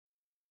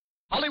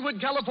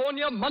Hollywood,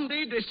 California,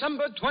 Monday,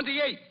 December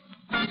 28th.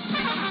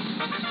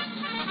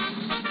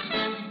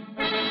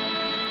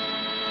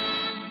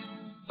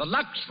 The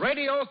Lux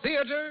Radio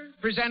Theater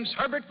presents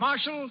Herbert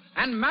Marshall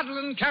and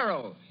Madeleine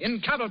Carroll in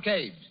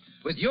Cavalcade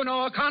with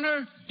Una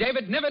O'Connor,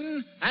 David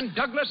Niven, and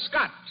Douglas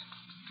Scott.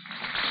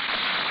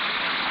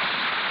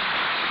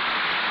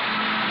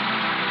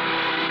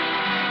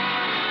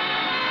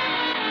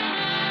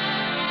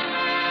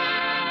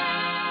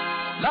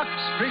 Lux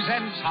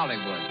presents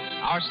Hollywood.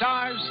 Our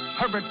stars,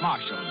 Herbert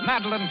Marshall,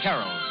 Madeleine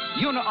Carroll,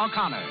 Una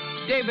O'Connor,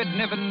 David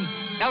Niven,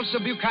 Elsa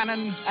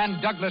Buchanan,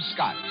 and Douglas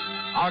Scott.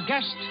 Our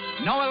guest,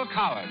 Noël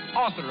Coward,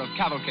 author of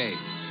Cavalcade.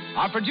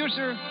 Our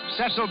producer,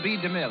 Cecil B.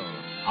 DeMille.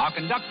 Our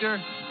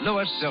conductor,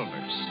 Louis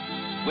Silvers.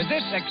 With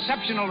this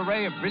exceptional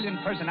array of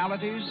brilliant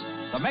personalities,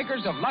 the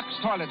makers of Lux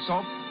Toilet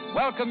Soap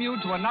welcome you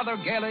to another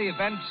gala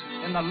event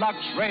in the Lux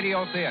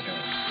Radio Theater.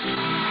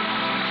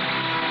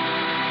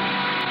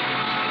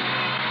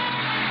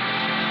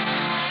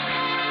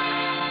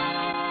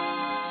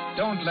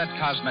 Don't let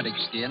cosmetic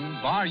skin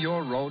bar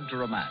your road to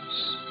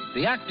romance.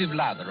 The active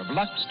lather of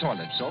Lux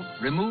Toilet Soap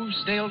removes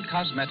staled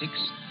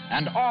cosmetics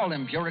and all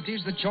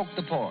impurities that choke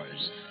the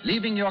pores,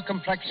 leaving your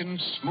complexion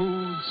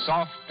smooth,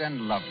 soft,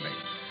 and lovely.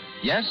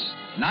 Yes,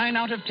 9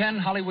 out of 10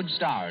 Hollywood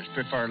stars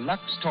prefer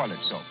Lux Toilet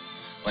Soap.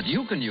 But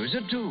you can use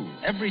it, too,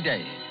 every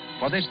day.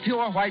 For this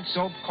pure white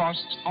soap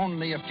costs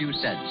only a few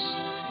cents.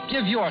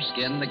 Give your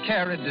skin the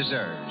care it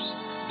deserves.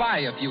 Buy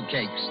a few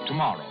cakes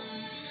tomorrow.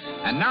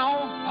 And now,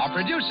 our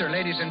producer,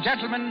 ladies and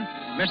gentlemen,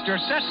 Mr.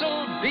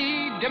 Cecil B.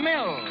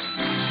 DeMille.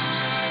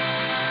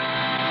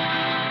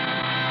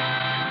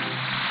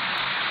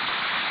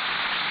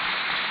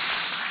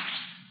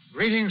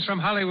 Greetings from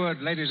Hollywood,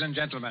 ladies and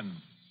gentlemen.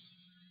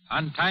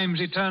 On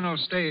time's eternal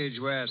stage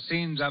where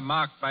scenes are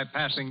marked by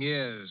passing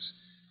years,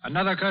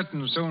 another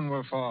curtain soon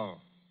will fall.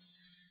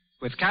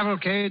 With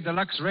Cavalcade, the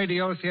Lux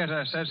Radio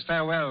Theater says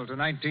farewell to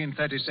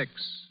 1936.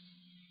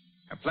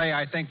 A play,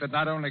 I think, that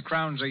not only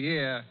crowns a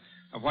year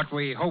of what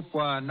we hope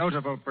were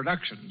notable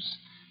productions,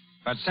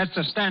 but sets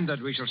a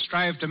standard we shall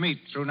strive to meet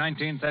through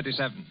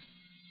 1937.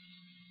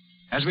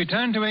 As we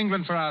turn to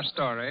England for our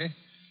story,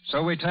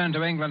 so we turn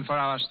to England for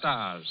our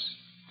stars.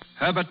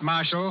 Herbert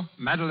Marshall,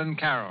 Madeleine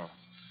Carroll,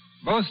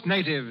 both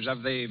natives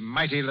of the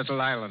mighty little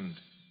island.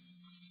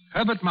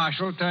 Herbert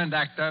Marshall turned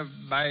actor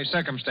by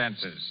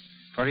circumstances,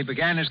 for he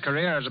began his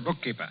career as a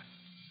bookkeeper.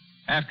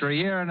 After a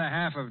year and a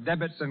half of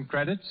debits and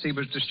credits, he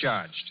was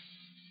discharged.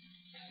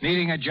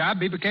 Needing a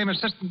job, he became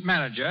assistant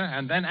manager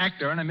and then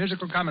actor in a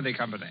musical comedy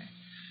company.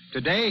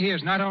 Today, he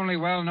is not only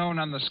well known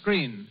on the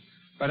screen,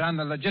 but on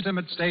the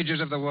legitimate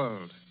stages of the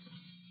world.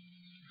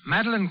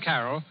 Madeleine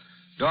Carroll,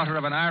 daughter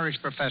of an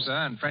Irish professor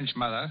and French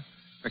mother,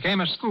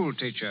 became a school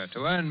teacher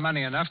to earn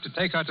money enough to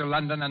take her to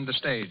London and the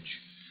stage.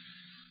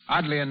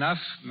 Oddly enough,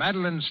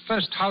 Madeleine's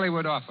first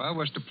Hollywood offer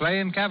was to play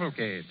in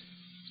Cavalcade,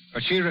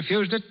 but she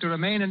refused it to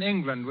remain in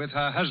England with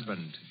her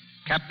husband,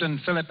 Captain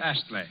Philip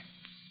Astley.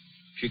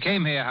 She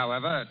came here,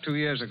 however, 2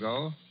 years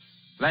ago,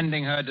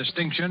 lending her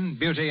distinction,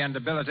 beauty, and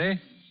ability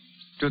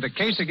to the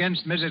Case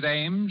Against Mrs.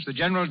 Ames, The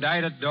General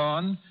Died at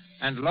Dawn,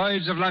 and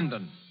Lloyd's of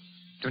London.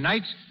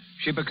 Tonight,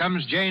 she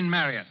becomes Jane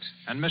Marryot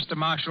and Mr.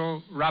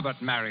 Marshall,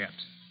 Robert Marryot.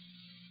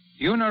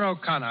 Una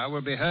O'Connor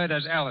will be heard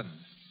as Ellen,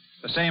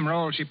 the same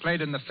role she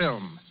played in the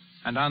film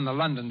and on the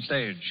London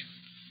stage.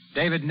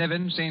 David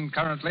Niven, seen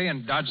currently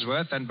in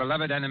Dodsworth and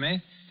Beloved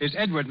Enemy, is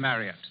Edward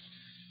Marryot.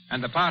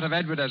 And the part of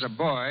Edward as a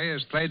boy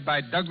is played by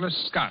Douglas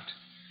Scott,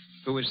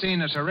 who was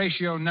seen as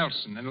Horatio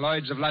Nelson in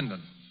Lloyd's of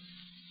London.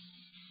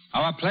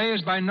 Our play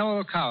is by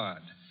Noël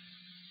Coward,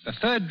 the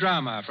third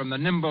drama from the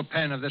nimble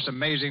pen of this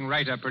amazing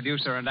writer,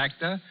 producer, and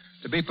actor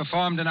to be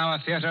performed in our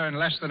theater in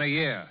less than a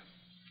year.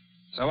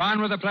 So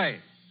on with the play.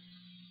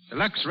 The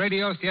Lux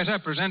Radio Theater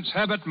presents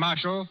Herbert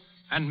Marshall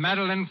and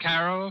Madeleine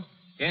Carroll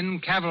in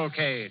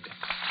Cavalcade.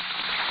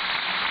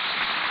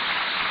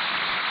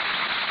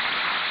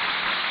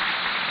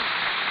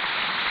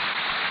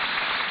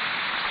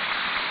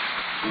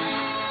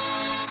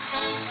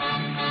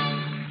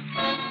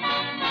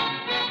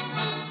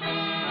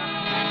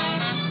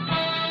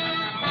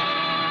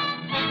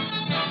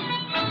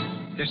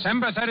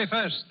 December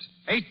 31st,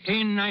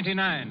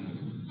 1899.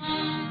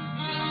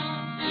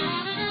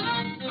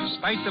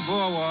 Despite the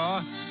Boer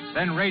War,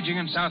 then raging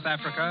in South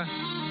Africa,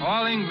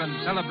 all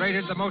England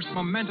celebrated the most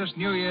momentous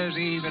New Year's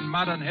Eve in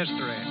modern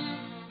history,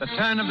 the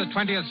turn of the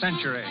 20th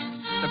century,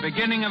 the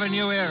beginning of a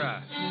new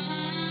era.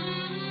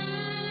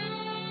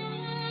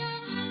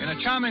 In a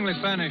charmingly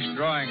furnished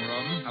drawing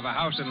room of a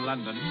house in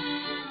London,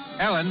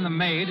 Ellen, the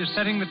maid, is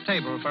setting the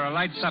table for a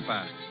light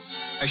supper.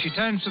 As she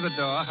turns to the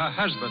door, her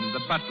husband,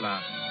 the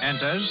butler,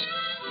 enters,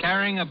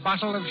 carrying a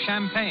bottle of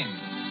champagne.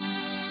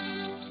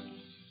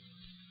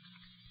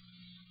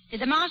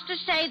 Did the master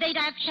say they'd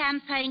have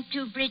champagne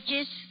too,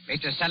 Bridges?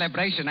 It's a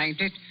celebration, ain't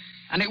it?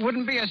 And it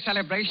wouldn't be a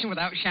celebration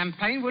without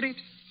champagne, would it?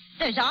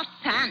 There's hot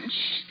punch.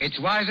 It's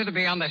wiser to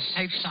be on the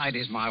safe side,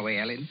 is my way,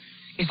 Ellen.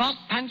 If hot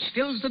punch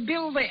fills the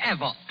bill, they have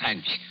hot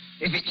punch.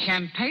 If it's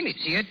champagne,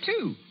 it's here,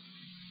 too.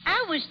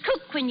 How was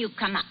cook when you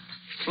come up?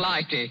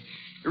 Flighty.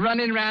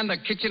 running round the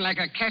kitchen like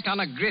a cat on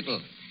a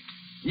griddle.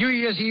 New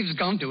Year's Eve's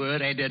gone to her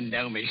head and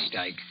no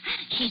mistake.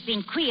 She's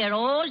been queer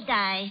all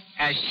day.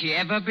 Has she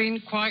ever been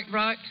quite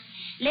right?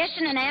 Less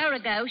than an hour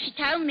ago, she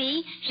told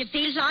me she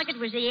feels like it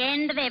was the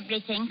end of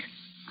everything.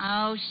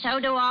 Oh,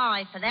 so do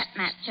I, for that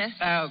matter.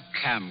 Oh,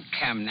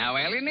 come now,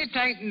 Ellen. It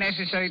ain't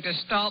necessary to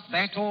start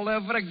that all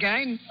over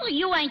again. Well,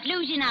 you ain't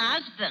losing a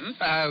husband.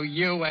 Oh,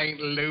 you ain't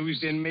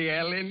losing me,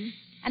 Ellen.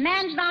 A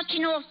man's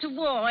marching off to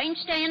war ain't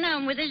staying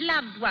home with his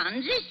loved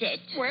ones, is it?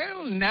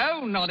 Well,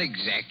 no, not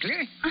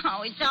exactly.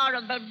 Oh, it's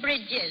horrible,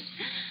 Bridges.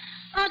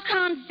 I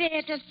can't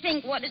bear to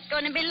think what it's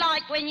going to be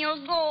like when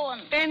you're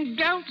gone. Then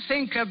don't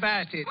think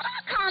about it. Well,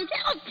 I can't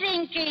help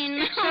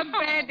thinking. It's a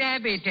bad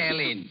habit,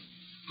 Ellen.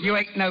 You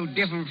ain't no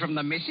different from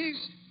the missus.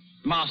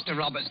 Master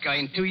Robert's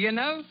going too, you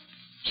know.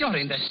 You're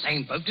in the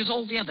same boat as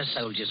all the other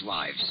soldiers'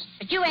 wives.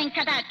 But you ain't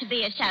cut out to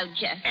be a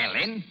soldier.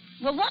 Ellen?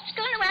 Well, what's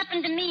going to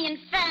happen to me and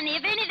Fanny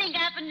if anything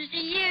happens to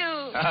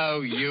you?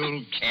 Oh,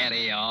 you'll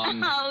carry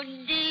on. Oh,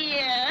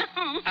 dear.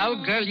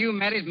 Oh, girl, you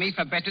married me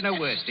for better nor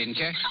worse, didn't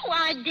you? Oh,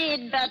 I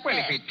did, but... Well,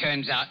 if it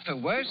turns out for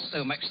worse,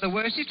 so much the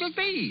worse it'll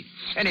be.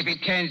 And if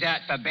it turns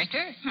out for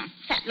better...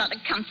 Fat lot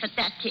of comfort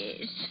that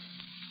is.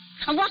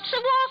 And what's the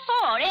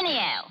war for,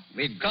 anyhow?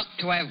 We've got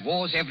to have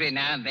wars every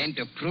now and then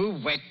to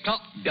prove we're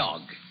top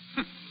dog.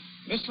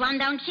 This one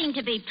don't seem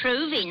to be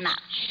proving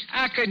much.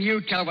 How can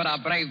you tell what our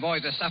brave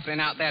boys are suffering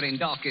out there in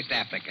darkest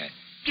Africa?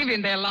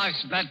 Giving their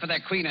life's blood for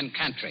their queen and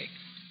country.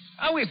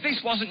 Oh, if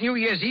this wasn't New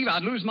Year's Eve,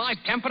 I'd lose my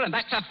temper, and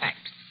that's a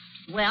fact.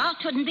 Well,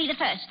 'twouldn't be the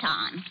first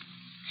time.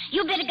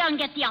 You better go and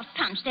get the hot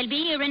punch. They'll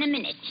be here in a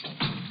minute.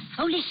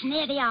 Oh, listen,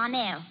 there they are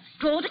now.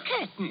 Draw the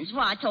curtains.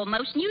 Why, it's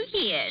almost New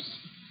Year's.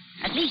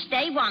 At least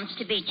they wants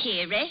to be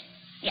cheery.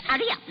 Yeah,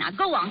 hurry up now.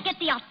 Go on, get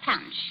the hot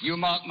punch. You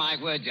mark my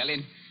words,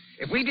 Ellen.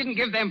 If we didn't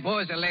give them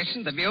boys a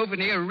lesson, they'd be over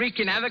here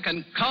wreaking havoc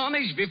and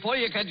carnage before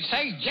you could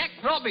say Jack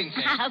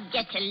Robinson. Oh,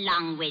 get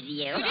along with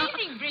you. Good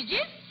evening,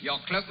 Bridget. Your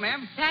cloak,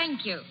 ma'am?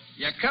 Thank you.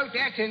 Your coat,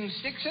 hat, and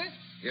stick, sir?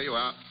 Here you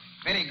are.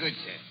 Very good,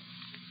 sir.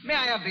 May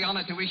I have the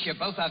honor to wish you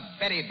both a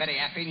very, very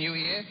happy New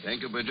Year?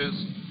 Thank you, Bridges.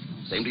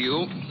 Same to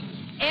you.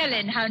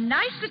 Ellen, how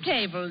nice the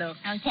table looks.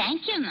 Oh,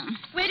 thank you, Mum.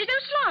 Where did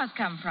those flowers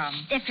come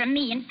from? They're from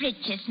me and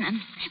Bridges, Mum.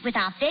 With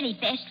our very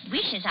best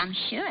wishes, I'm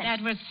sure.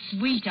 That was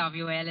sweet of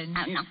you, Ellen.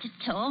 Oh, not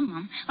at all,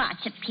 Mum. Well,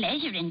 it's a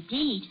pleasure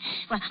indeed.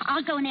 Well,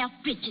 I'll go and help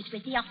Bridges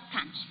with the hot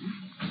punch,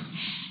 Mum.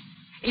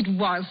 It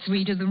was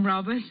sweet of them,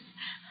 Robert.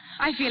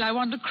 I feel I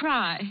want to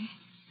cry.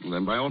 Well,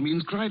 then by all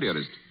means cry,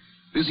 dearest.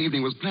 This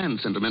evening was planned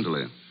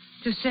sentimentally.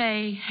 To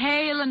say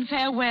hail and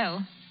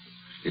farewell.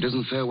 It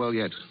isn't farewell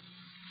yet.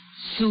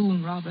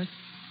 Soon, Robert.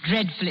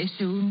 Dreadfully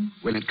soon.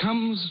 When it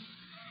comes,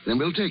 then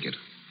we'll take it.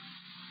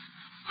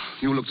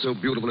 You looked so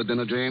beautiful at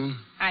dinner, Jane.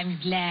 I'm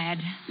glad.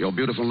 You're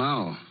beautiful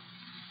now.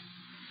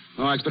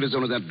 Oh, I expect it's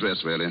only that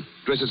dress, really.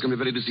 Dresses can be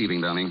very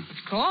deceiving, darling.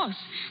 Of course.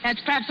 That's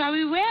perhaps why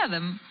we wear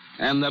them.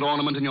 And that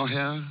ornament in your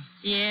hair.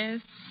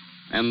 Yes.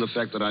 And the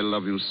fact that I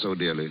love you so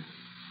dearly.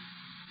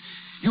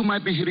 You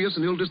might be hideous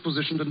and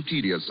ill-dispositioned and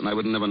tedious, and I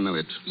would never know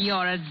it.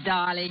 You're a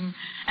darling.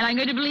 And I'm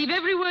going to believe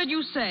every word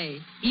you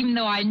say, even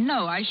though I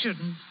know I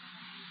shouldn't.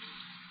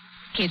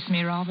 Kiss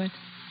me, Robert.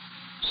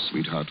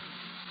 Sweetheart.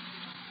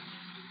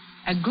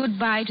 A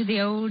goodbye to the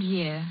old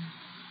year.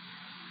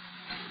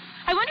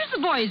 I wonder if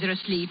the boys are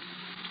asleep.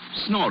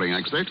 Snoring, I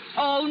expect.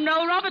 Oh,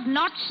 no, Robert,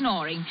 not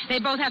snoring. They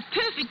both have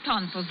perfect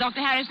tonsils.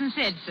 Dr. Harrison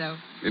said so.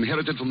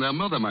 Inherited from their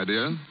mother, my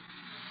dear.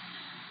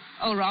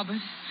 Oh,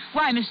 Robert,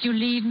 why must you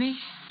leave me?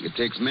 It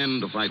takes men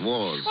to fight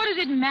wars. What does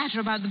it matter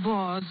about the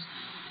Boers?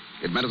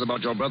 It matters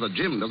about your brother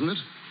Jim, doesn't it?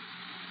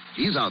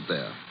 He's out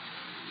there.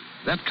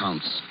 That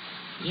counts.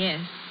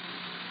 Yes.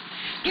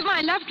 Give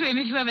my love to him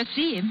if you ever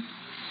see him.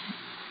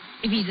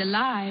 If he's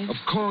alive. Of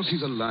course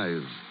he's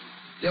alive.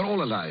 They're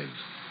all alive.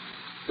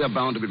 They're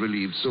bound to be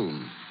relieved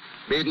soon.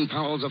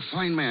 Baden-Powell's a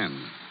fine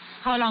man.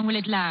 How long will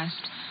it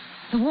last?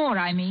 The war,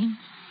 I mean.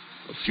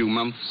 A few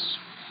months.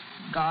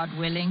 God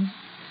willing.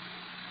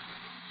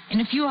 In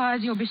a few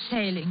hours, you'll be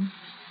sailing.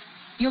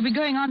 You'll be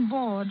going on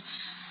board.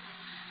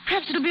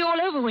 Perhaps it'll be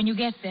all over when you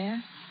get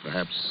there.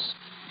 Perhaps.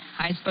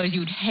 I suppose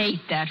you'd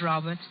hate that,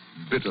 Robert.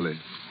 Bitterly.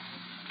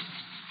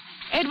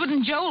 Edward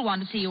and Joel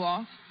want to see you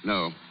off.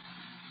 No.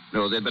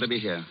 No, they'd better be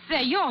here.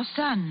 They're your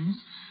sons.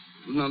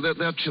 No,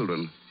 they're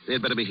children.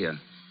 They'd better be here.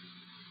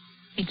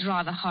 It's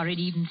rather horrid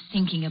even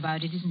thinking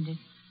about it, isn't it?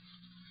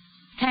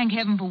 Thank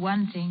heaven for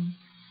one thing.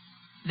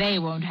 They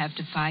won't have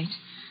to fight.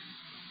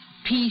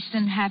 Peace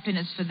and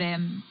happiness for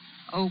them.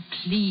 Oh,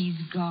 please,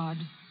 God.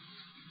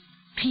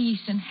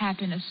 Peace and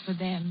happiness for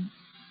them.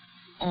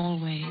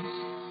 Always.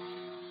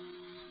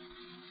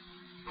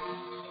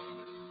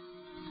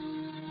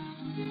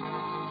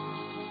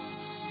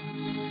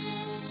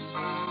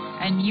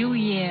 A new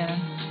year.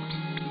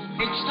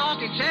 It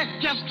started, sir,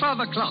 just 12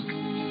 o'clock.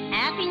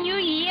 Happy New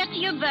Year to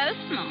you both,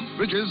 Mum.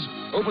 Bridges,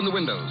 open the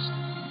windows.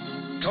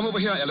 Come over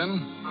here,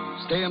 Ellen.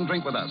 Stay and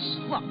drink with us.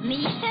 What,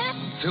 me, sir?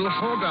 Fill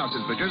 4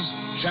 glasses, Bridges.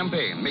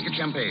 Champagne. Make it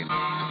champagne.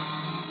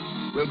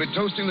 We'll be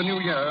toasting the new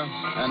year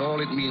and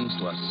all it means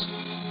to us.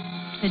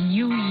 the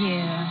new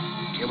year.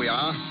 Here we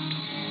are.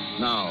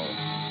 Now,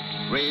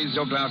 raise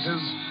your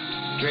glasses.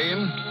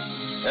 Jane,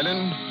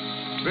 Ellen,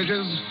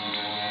 Bridges,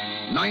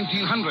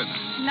 1900.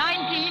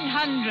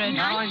 1900.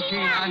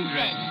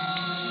 1900.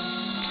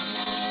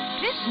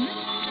 Listen,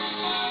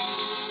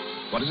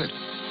 What is it?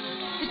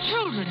 the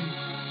children.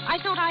 I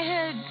thought I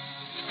heard.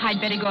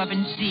 I'd better go up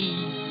and see.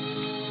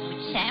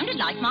 Sounded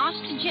like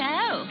Master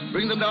Joe.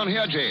 Bring them down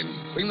here, Jane.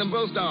 Bring them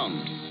both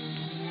down.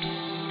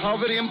 How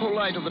very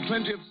impolite of the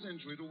 20th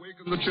century to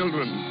waken the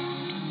children.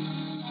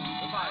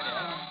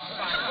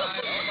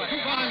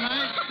 Goodbye,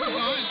 mate.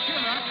 Goodbye.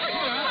 Cheer up.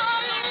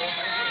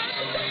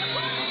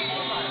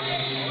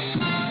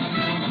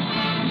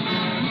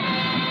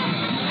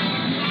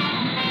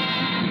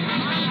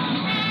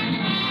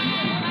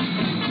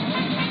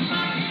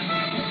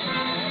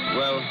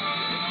 Well,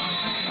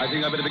 I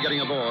think I better be getting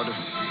aboard.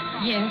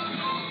 Yes,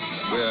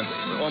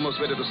 We're almost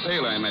ready to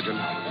sail, I imagine.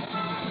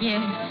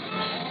 yes.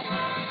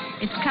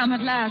 It's come at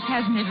last,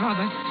 hasn't it,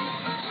 Robert?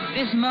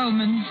 This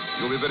moment.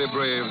 You'll be very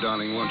brave,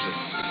 darling, won't you?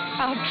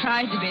 I'll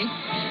try to be.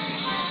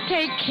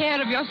 Take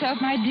care of yourself,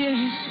 my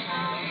dearest.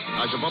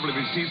 I shall probably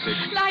be seasick.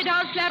 Lie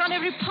down flat on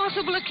every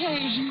possible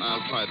occasion.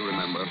 I'll try to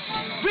remember.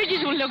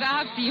 Bridges will look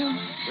after you.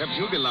 Perhaps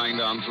you'll be lying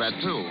down flat,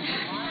 too.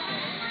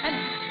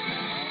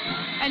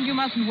 And you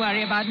mustn't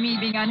worry about me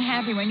being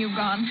unhappy when you've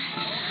gone.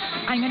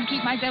 I'm going to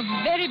keep myself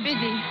very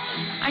busy.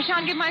 I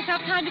shan't give myself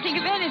time to think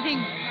of anything.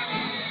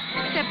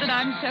 Except that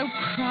I'm so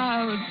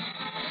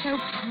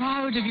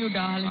proud of you,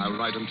 darling. I'll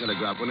write and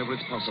telegraph whenever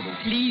it's possible.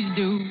 Please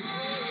do.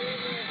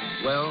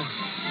 Well,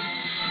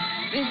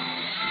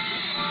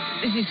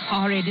 This is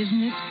horrid,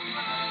 isn't it?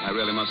 I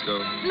really must go.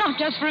 Not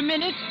just for a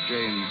minute.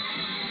 Jane,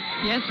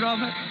 Yes,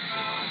 Robert.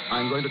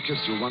 I'm going to kiss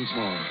you once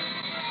more.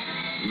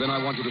 And then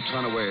I want you to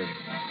turn away.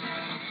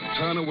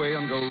 Turn away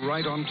and go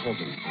right on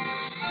talking.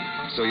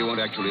 So you won't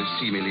actually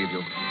see me leave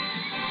you.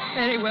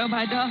 Very well,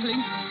 my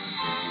darling.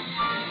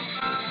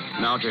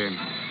 Now, Jane.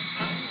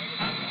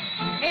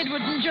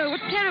 Edward and Joe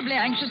were terribly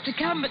anxious to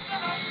come, but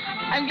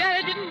I'm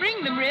glad I didn't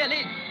bring them,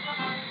 really.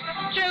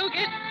 Joe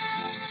gets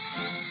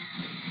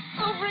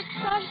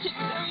overexcited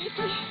so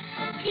easily.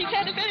 He's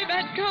had a very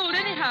bad cold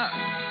anyhow.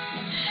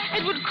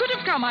 Edward could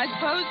have come, I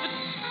suppose,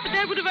 but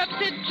that would have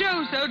upset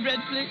Joe so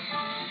dreadfully.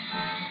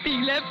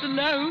 Being left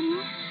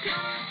alone.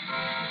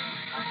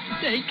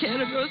 Take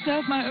care of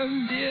yourself, my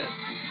own dear.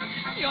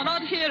 You're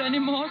not here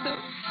anymore,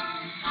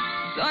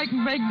 so I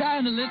can break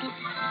down a little.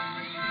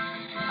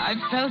 I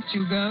felt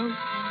you go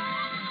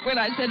when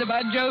I said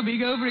about Joe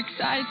being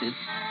overexcited.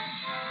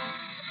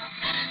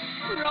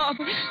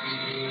 Robert.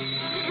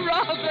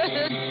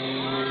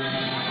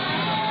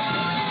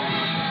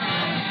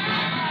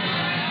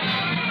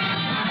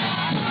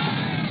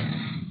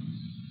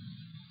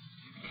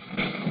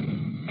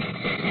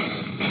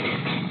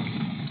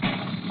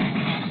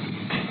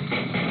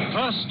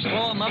 First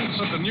 4 months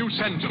of the new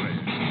century.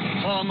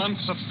 4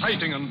 months of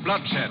fighting and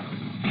bloodshed.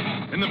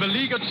 In the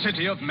beleaguered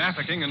city of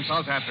Mafeking in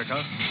South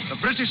Africa, the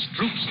British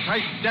troops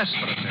fight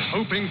desperately,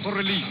 hoping for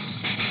relief.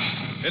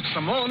 It's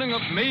the morning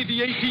of May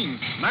the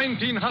 18th,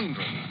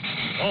 1900.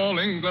 All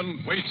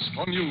England waits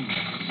for news.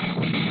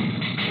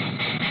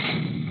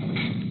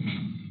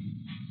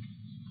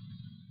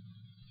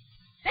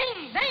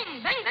 Bang,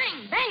 bang, bang, bang,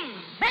 bang,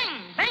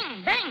 bang,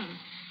 bang, bang.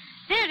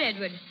 There,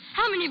 Edward.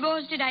 How many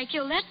Boers did I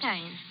kill that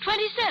time?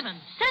 27.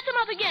 Set them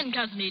up again,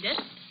 Cousin Edith.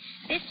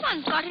 This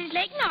one's got his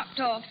leg knocked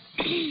off.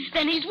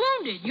 Then he's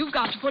wounded. You've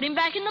got to put him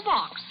back in the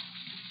box.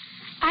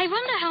 I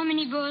wonder how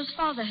many Boers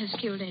father has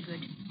killed,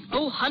 Edward.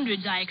 Oh,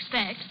 hundreds, I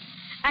expect.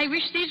 I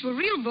wish these were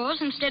real Boers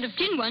instead of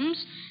tin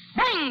ones.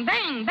 Bang,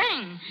 bang,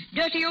 bang.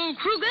 Dirty old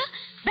Kruger.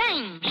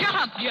 Bang. Shut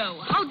up, Joe.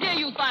 How dare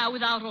you fire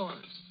without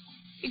orders?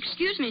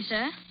 Excuse me,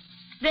 sir.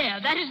 There,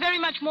 that is very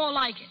much more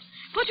like it.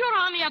 Put your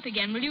army up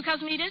again, will you,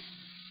 Cousin Edith?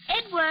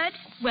 Edward,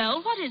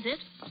 Well, what is it?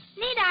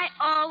 need I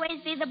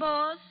always be the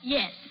Boers?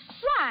 Yes.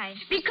 Why?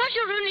 Because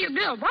you're only a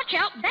girl. Watch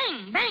out.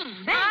 Bang,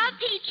 bang, bang. I'll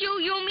teach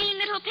you, you mean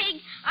little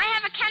pig. I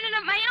have a cannon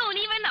of my own,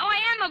 even though I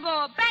am a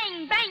Boer.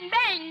 Bang, bang,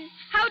 bang.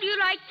 How do you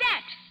like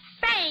that?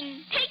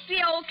 Bang. Take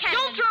the old cannon.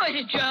 Don't throw it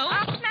at Joe.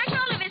 I'll smash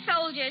all of his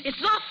soldiers.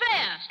 It's not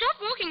fair. Stop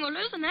walking all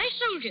over the nice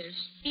soldiers.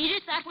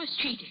 Edith, that was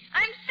cheating.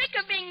 I'm sick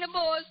of being the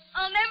Boers.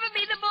 I'll never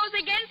be the Boers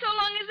again so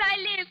long as I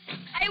live.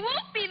 I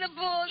won't be the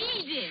Boers.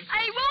 Edith.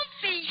 I won't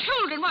be.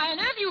 Children, why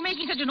on earth are you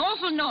making such an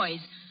awful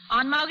noise?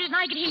 Aunt Margaret and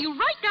I could hear you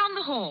right down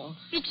the hall.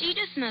 It's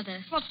Edith,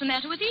 Mother. What's the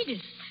matter with Edith?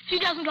 She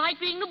doesn't like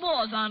being the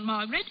Boers, Aunt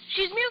Margaret.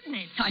 She's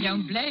mutiny. I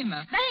don't blame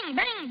her. Bang,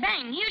 bang,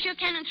 bang. Here's your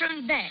cannon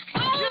thrown back.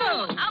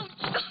 Joe! Ouch.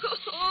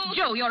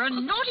 Joe, you're a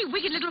naughty,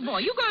 wicked little boy.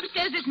 You go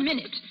upstairs this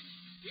minute.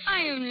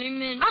 I only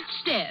meant...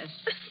 Upstairs.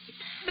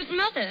 But,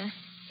 Mother,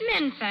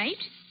 men fight.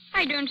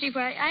 I don't see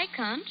why I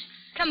can't.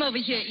 Come over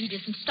here,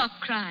 Edith, and stop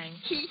crying.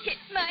 He hit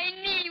my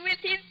knee with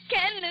his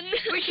cannon.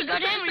 Well, she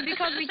got angry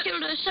because we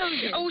killed her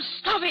soldier. Oh,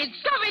 stop it!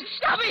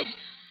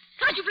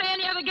 Can't you play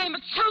any other game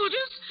but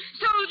soldiers?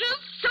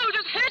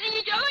 Soldiers hurting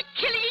each other,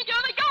 killing each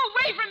other. Go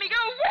away from me,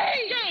 go away!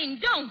 Jane,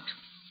 don't.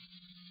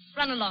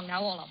 Run along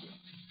now, all of you.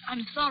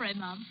 I'm sorry,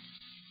 Mum.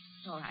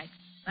 It's all right.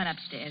 Run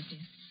upstairs, dear.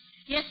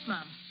 Yes,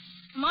 Mom.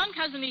 Come on,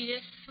 Cousin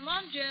Edith. Come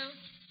on, Joe.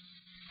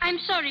 I'm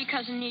sorry,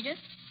 Cousin Edith.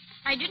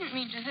 I didn't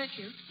mean to hurt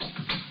you.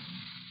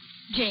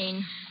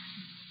 Jane,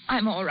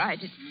 I'm all right.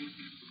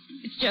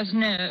 It's just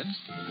nerves.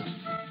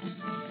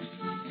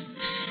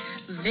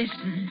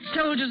 Listen,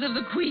 soldiers of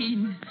the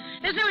Queen.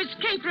 There's no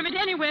escape from it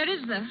anywhere,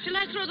 is there? Shall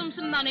I throw them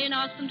some money and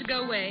ask them to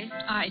go away?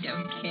 I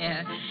don't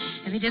care.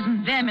 If it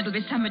isn't them, it'll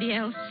be somebody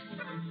else.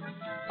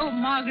 Oh,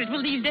 Margaret,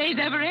 will these days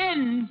ever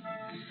end?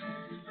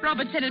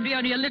 Robert said it'd be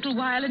only a little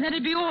while and then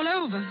it'd be all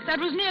over. That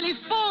was nearly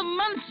 4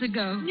 months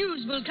ago.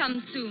 News will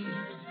come soon.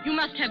 You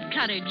must have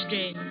courage,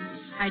 Jane.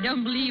 I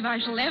don't believe I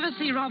shall ever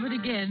see Robert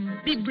again.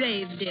 Be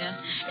brave, dear.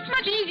 It's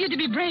much easier to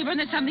be brave when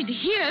there's something to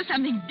hear,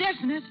 something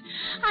definite.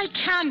 I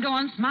can't go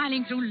on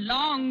smiling through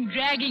long,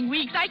 dragging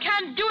weeks. I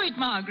can't do it,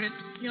 Margaret.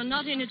 You're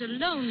not in it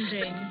alone,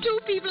 Jane. 2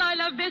 people I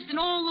love best in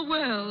all the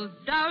world,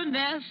 down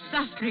there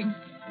suffering.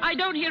 I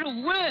don't hear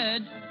a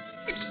word.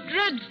 It's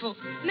dreadful.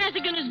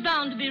 Madigan is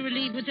bound to be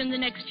relieved within the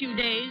next few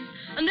days.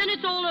 And then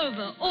it's all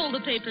over. All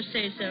the papers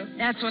say so.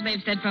 That's what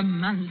they've said for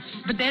months.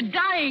 But they're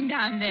dying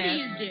down there.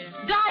 Please, dear.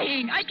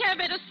 Dying. I can't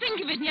bear to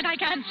think of it, and yet I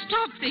can't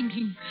stop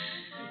thinking.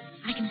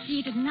 I can see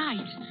it at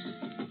night.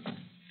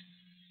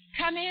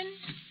 Come in.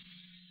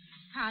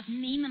 Pardon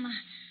me, Mama.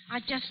 I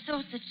just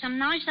thought that some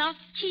nice hot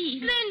tea...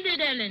 Splendid,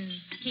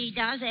 Ellen. Tea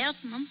does help,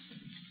 Mum.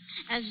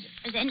 Has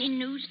any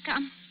news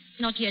come?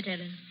 Not yet,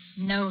 Ellen.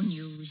 No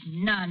news.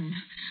 None.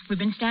 We've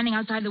been standing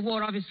outside the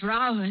War Office for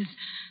hours.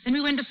 Then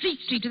we went to Fleet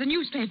Street to the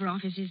newspaper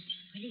offices.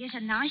 Well, here's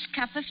a nice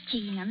cup of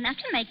tea, Mum.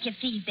 That'll make you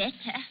feel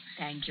better.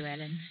 Thank you,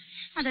 Ellen.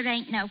 Well, there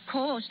ain't no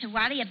cause to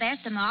worry about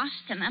the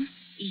master, Mum.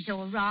 He's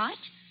all right.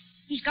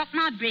 He's got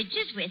my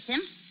bridges with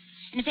him.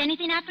 And if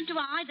anything happened to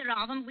either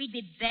of them, we'd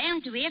be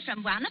bound to hear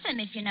from one of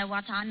them, if you know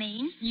what I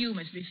mean. You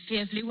must be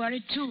fearfully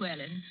worried too,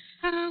 Ellen.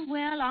 Oh,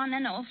 well, on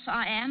and off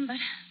I am, but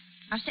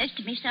I says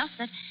to myself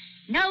that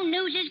no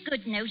news is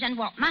good news, and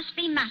what must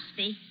be, must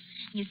be.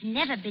 You'd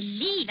never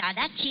believe how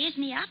that cheers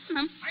me up,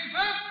 Mum.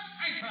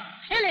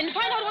 Ellen,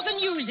 find out what the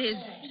news is.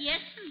 Yes,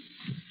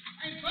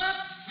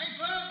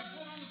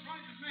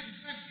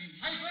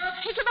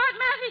 It's about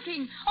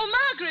Mafficking. Oh,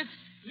 Margaret.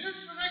 Wait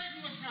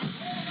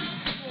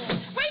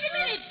a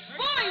minute.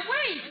 Boy,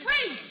 wait.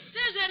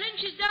 There's Ellen.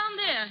 She's down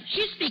there.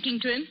 She's speaking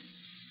to him.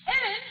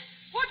 Ellen,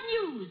 what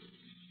news?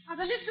 Are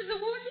the lists of the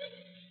wounded?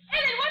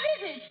 Ellen, what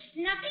is it?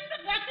 Nothing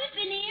but what we've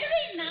been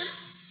hearing, Mum.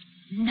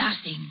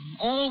 Nothing.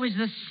 Always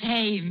the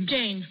same.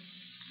 Jane.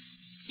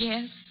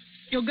 Yes?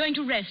 You're going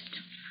to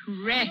rest.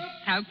 Rest?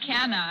 How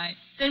can I?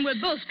 Then we're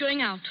both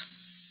going out.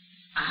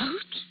 Out?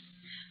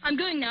 I'm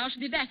going now.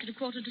 She'll be back at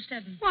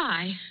 6:45.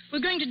 Why? We're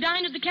going to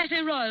dine at the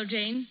Café Royal,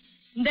 Jane,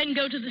 and then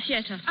go to the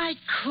theater. I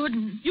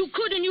couldn't. You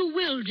could and you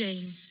will,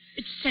 Jane.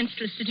 It's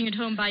senseless sitting at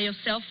home by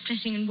yourself,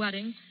 fretting and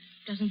worrying.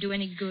 Doesn't do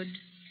any good.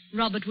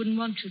 Robert wouldn't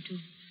want you to.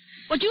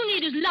 What you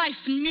need is life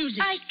and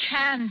music. I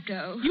can't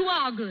go. You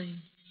are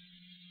going.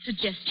 It's a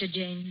gesture,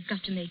 Jane. You've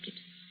got to make it.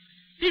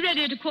 Be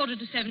ready at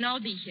 6:45. I'll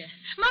be here.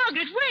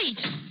 Margaret, wait.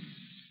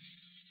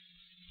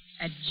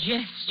 A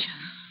gesture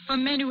for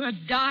men who are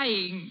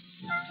dying.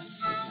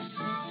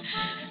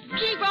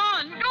 Keep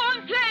on. Go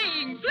on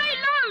playing. Play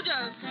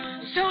louder.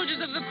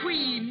 Soldiers of the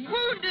Queen,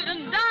 wounded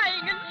and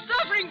dying and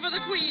suffering for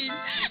the Queen.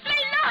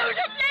 Play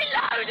louder, play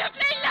louder,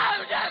 play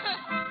louder.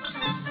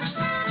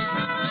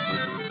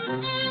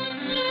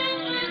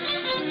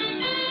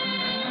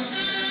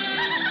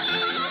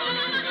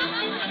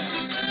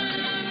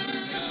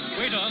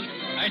 Waiter,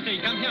 I say,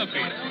 come here,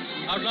 please.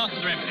 Our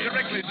glasses are empty.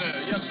 Directly, sir.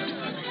 Yes,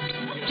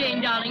 sir.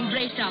 Jane, darling,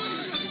 brace up.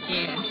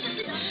 Yes.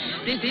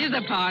 This is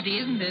a party,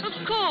 isn't it?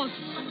 Of course.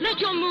 Let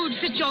your mood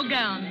fit your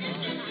gown.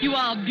 You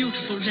are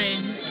beautiful,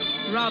 Jane.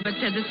 Robert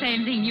said the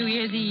same thing New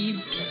Year's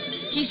Eve.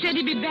 He said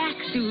he'd be back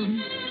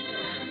soon.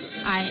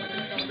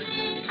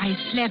 I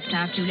slept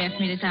after you left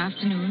me this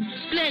afternoon.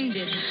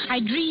 Splendid. I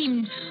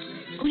dreamed,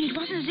 only it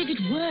wasn't as if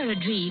it were a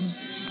dream.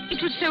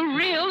 It was so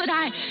real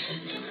that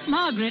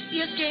Margaret.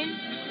 Yes, Jane?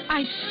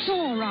 I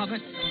saw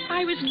Robert.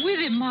 I was with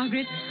him,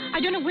 Margaret.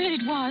 I don't know where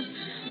it was.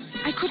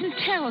 I couldn't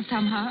tell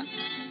somehow.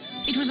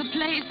 It was a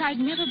place I'd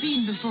never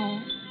been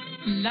before.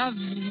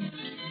 Lovely,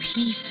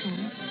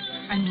 peaceful,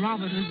 and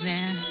Robert was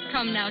there.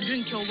 Come now,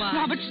 drink your wine.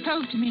 Robert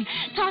spoke to me,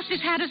 tossed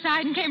his hat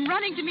aside, and came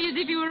running to me as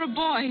if he were a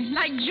boy,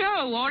 like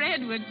Joe or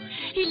Edward.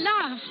 He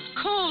laughed,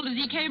 called as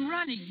he came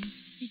running.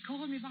 He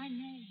called me by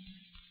name.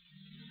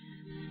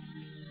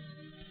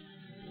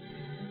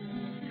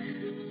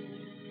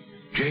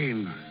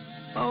 Jane.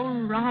 Oh,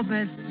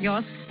 Robert,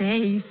 you're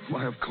safe.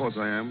 Why, of course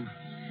I am.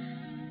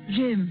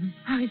 Jim,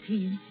 how is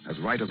he? As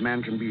right as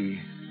man can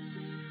be.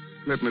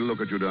 Let me look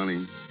at you,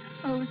 darling.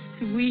 Oh,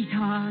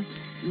 sweetheart.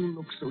 You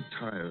look so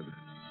tired.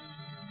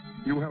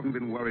 You haven't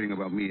been worrying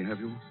about me,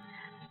 have you?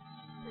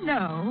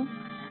 No,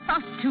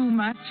 not too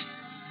much.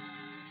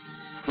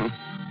 Huh.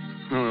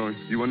 Oh,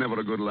 you were never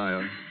a good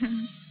liar.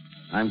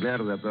 I'm glad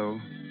of that, though.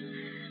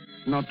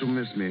 Not to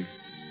miss me.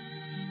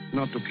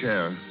 Not to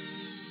care.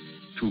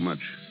 Too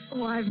much.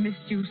 Oh, I've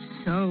missed you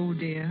so,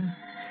 dear.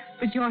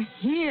 But you're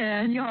here,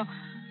 and you're...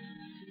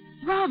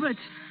 Robert!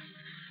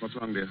 What's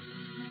wrong, dear?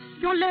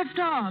 Your left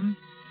arm.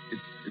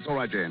 It's all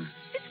right, Jane.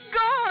 It's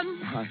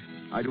gone.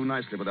 I do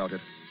nicely without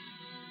it.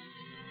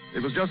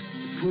 It was just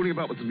fooling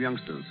about with some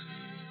youngsters.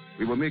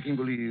 We were making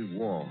believe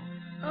war.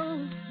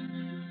 Oh.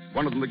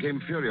 One of them became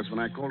furious when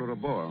I called her a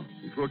Boer.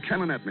 He threw a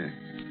cannon at me.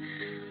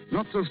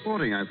 Not so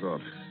sporting, I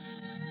thought.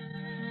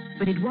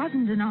 But it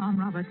wasn't an arm,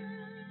 Robert.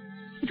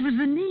 It was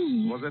the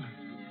knee. Was it?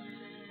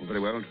 Oh, very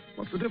well.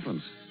 What's the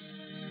difference?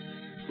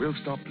 We'll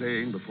stop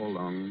playing before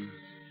long.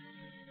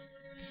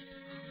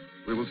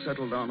 We will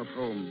settle down at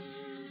home.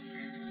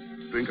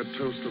 Drink a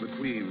toast to the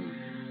Queen.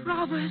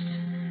 Robert.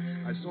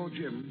 I saw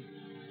Jim.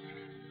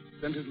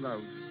 Sent his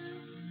love.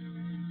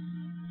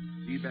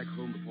 Be back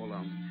home before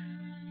long.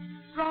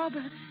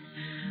 Robert,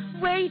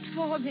 wait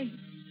for me.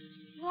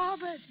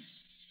 Robert.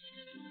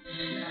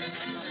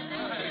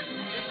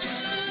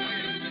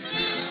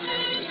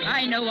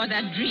 I know what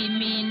that dream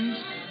means.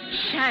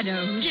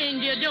 Shadows. Jane,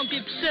 dear, don't be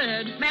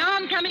absurd. My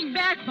arm coming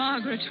back,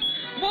 Margaret.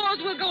 Wars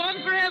will go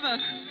on forever.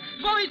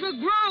 Boys will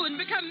grow and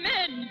become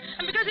men.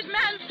 And because it's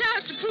man's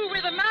task to prove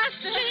we're the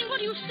master... Jane, what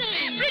are you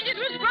saying? Bridget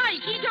was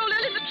right. He told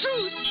Ellen the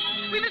truth.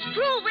 We must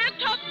prove we're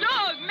top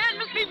dog. Men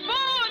must be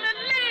born and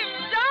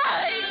live,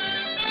 die.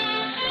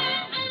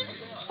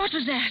 What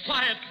was that?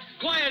 Quiet.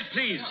 Quiet,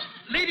 please.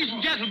 Ladies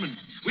and gentlemen,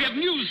 we have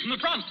news from the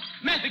front.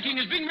 Mafficking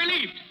is being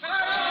relieved.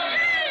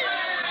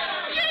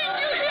 Jane,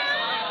 you hear?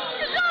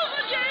 It's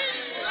over,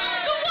 Jane.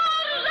 The war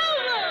is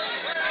over.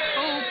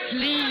 Oh,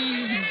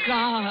 please,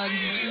 God,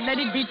 let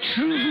it be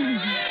true.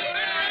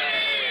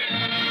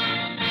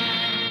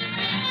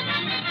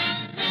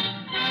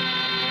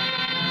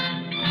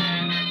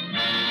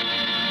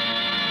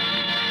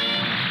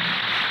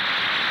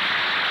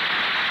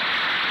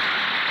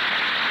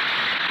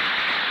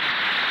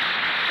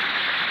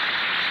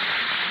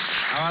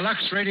 Our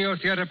Lux Radio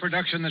Theater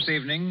production this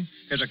evening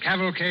is a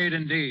cavalcade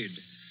indeed.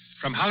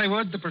 From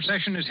Hollywood, the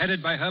procession is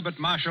headed by Herbert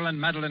Marshall and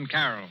Madeleine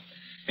Carroll.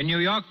 In New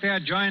York, they are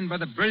joined by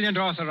the brilliant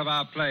author of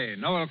our play,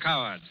 Noël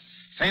Coward,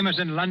 famous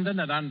in London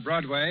and on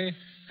Broadway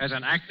as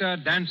an actor,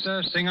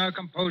 dancer, singer,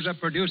 composer,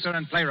 producer,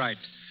 and playwright.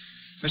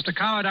 Mr.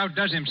 Coward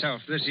outdoes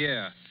himself this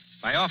year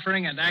by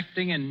offering and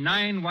acting in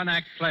 9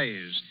 one-act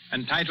plays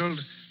entitled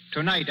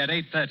Tonight at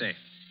 8:30.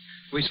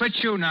 We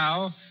switch you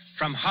now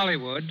from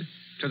Hollywood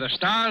to the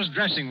Stars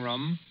dressing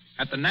room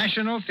at the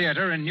National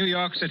Theater in New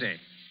York City.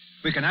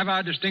 We can have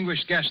our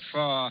distinguished guest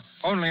for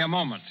only a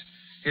moment.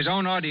 His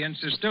own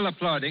audience is still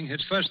applauding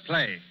his first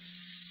play,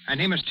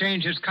 and he must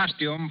change his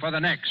costume for the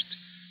next.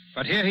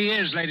 But here he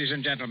is, ladies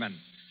and gentlemen,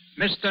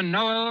 Mr.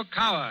 Noël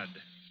Coward.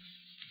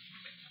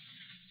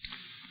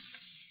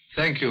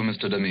 Thank you,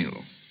 Mr.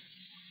 DeMille.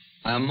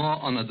 I am more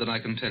honored than I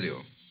can tell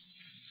you.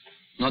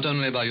 Not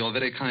only by your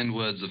very kind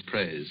words of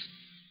praise,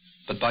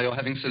 but by your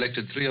having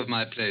selected 3 of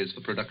my plays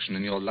for production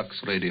in your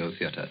Lux Radio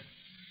Theater.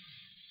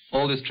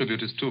 All this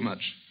tribute is too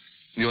much,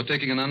 and you are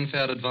taking an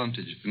unfair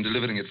advantage in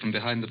delivering it from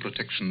behind the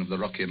protection of the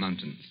Rocky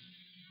Mountains.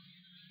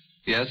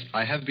 Yes,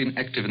 I have been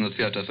active in the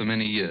theater for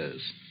many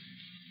years,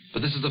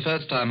 but this is the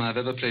first time I've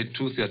ever played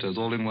 2 theaters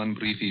all in one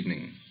brief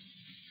evening.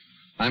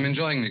 I'm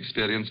enjoying the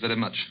experience very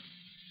much.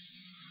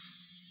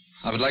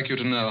 I would like you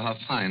to know how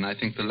fine I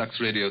think the Lux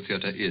Radio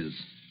Theater is.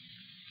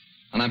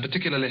 And I'm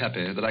particularly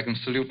happy that I can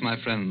salute my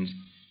friends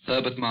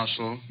Herbert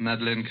Marshall,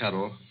 Madeleine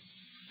Carroll,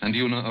 and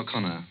Una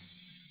O'Connor.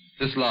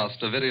 This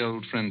last, a very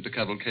old friend to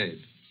Cavalcade,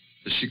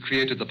 as she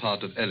created the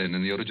part of Ellen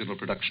in the original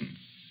production.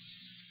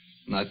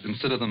 And I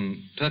consider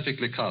them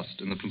perfectly cast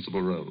in the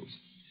principal roles.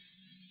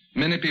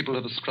 Many people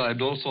have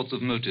ascribed all sorts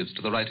of motives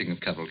to the writing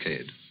of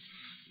Cavalcade.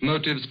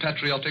 Motives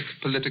patriotic,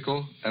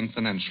 political, and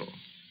financial.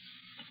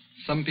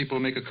 Some people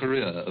make a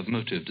career of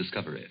motive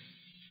discovery.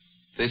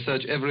 They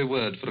search every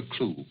word for a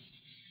clue,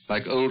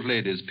 like old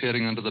ladies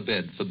peering under the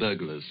bed for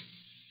burglars.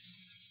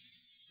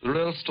 The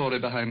real story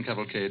behind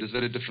Cavalcade is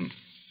very different.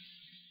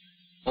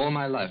 All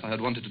my life I had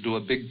wanted to do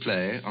a big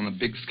play on a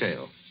big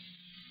scale.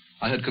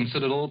 I had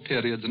considered all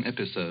periods and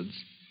episodes,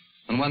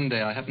 and one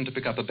day I happened to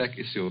pick up a back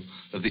issue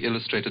of the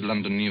Illustrated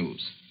London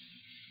News.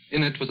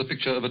 In it was a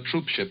picture of a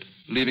troop ship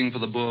leaving for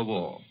the Boer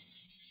War.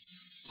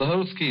 The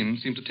whole scheme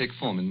seemed to take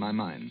form in my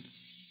mind,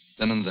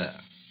 then and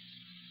there.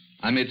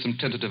 I made some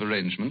tentative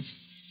arrangements,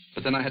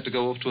 but then I had to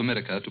go off to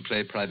America to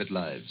play Private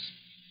Lives.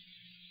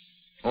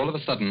 All of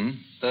a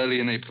sudden, early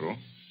in April,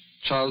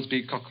 Charles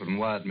B. Cochrane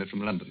wired me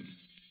from London.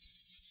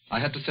 I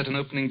had to set an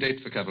opening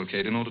date for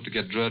Cavalcade in order to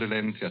get Drury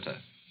Lane Theatre.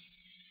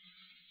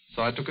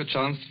 So I took a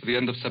chance for the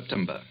end of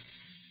September.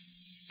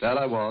 There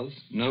I was,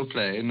 no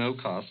play, no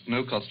cast,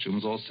 no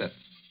costumes or set,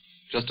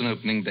 just an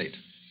opening date.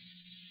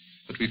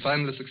 But we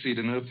finally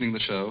succeeded in opening the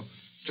show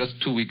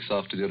just 2 weeks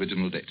after the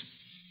original date.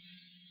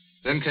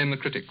 Then came the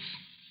critics.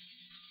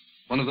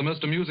 One of the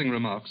most amusing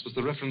remarks was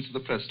the reference of the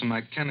press to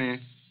my canny,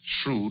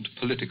 shrewd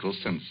political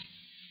sense.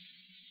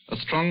 A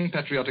strong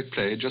patriotic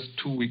play just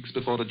 2 weeks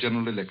before a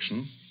general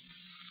election.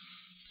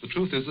 The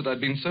truth is that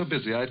I'd been so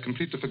busy I had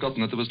completely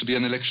forgotten that there was to be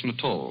an election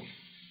at all.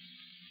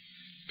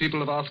 People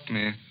have asked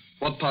me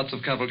what parts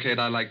of Cavalcade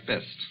I like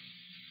best.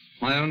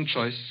 My own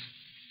choice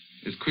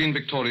is Queen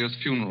Victoria's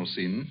funeral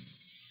scene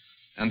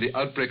and the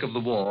outbreak of the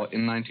war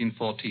in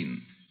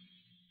 1914.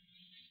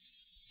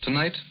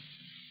 Tonight,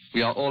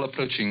 we are all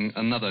approaching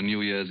another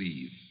New Year's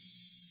Eve.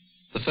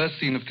 The first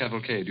scene of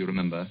Cavalcade, you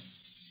remember,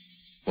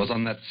 was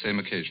on that same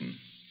occasion.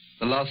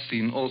 The last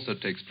scene also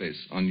takes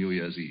place on New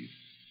Year's Eve.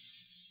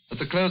 At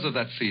the close of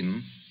that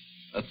scene,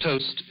 a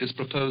toast is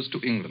proposed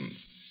to England.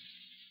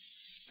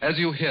 As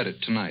you hear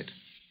it tonight,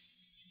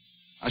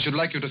 I should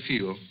like you to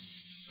feel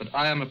that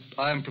I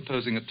am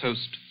proposing a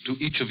toast to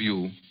each of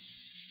you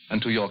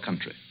and to your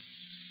country.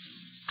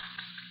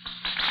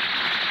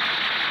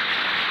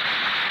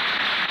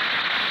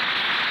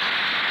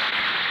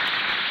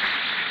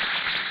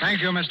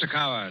 Thank you, Mr.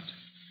 Coward.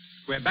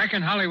 We're back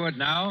in Hollywood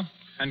now,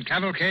 and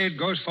Cavalcade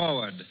goes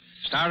forward,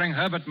 starring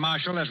Herbert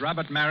Marshall as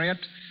Robert Marryot,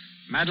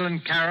 Madeleine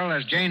Carroll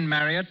as Jane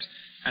Marryot,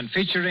 and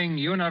featuring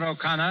Una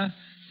O'Connor,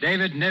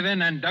 David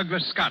Niven, and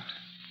Douglas Scott.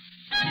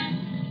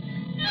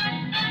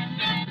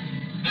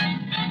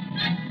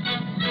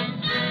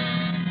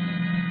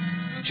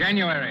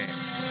 January,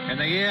 in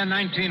the year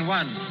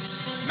 1901,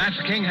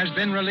 Mafeking has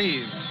been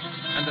relieved,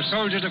 and the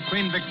soldiers of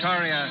Queen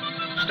Victoria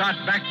start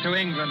back to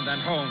England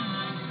and home.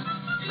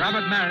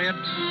 Robert Marryot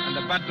and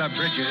the butler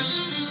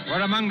Bridges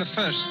were among the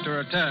first to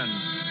return.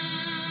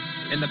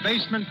 In the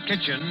basement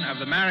kitchen of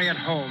the Marryot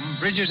home,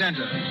 Bridges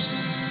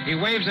enters. He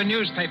waves a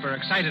newspaper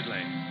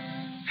excitedly.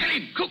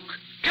 Helen, cook!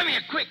 Come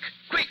here, quick,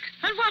 quick!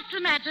 And what's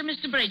the matter,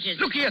 Mr. Bridges?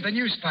 Look here, the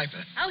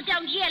newspaper. Oh,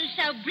 don't yell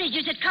so,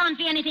 Bridges. It can't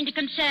be anything to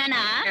concern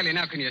us. Helen,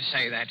 how can you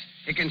say that?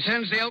 It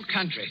concerns the old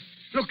country.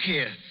 Look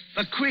here,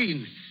 the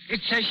Queen.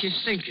 It says she's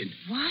sinking.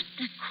 What?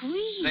 The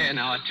Queen? There,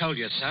 now, I told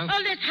you so.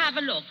 Oh, let's have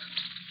a look.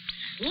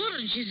 Oh,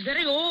 and she's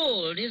very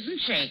old, isn't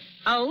she?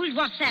 Old?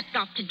 What's that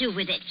got to do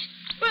with it?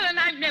 Well, and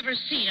I've never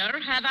seen her,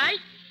 have I?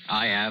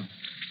 I have.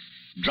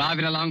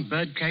 Driving along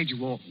Birdcage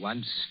Walk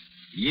once,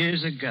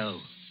 years ago.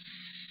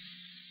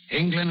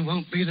 England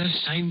won't be the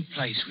same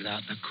place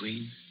without the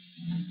Queen.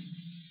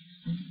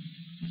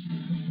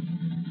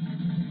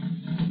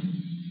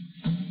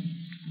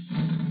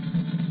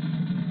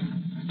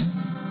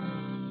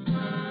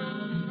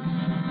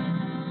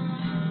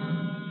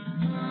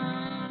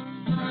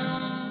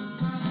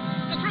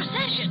 The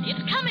procession,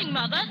 it's coming,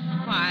 Mother.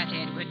 Quiet,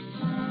 Edward.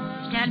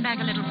 Stand back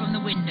a little from the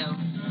window.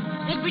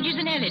 Let Bridges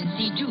and Ellen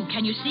see, too.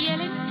 Can you see,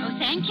 Ellen? Oh,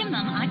 thank you,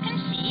 Mum. I can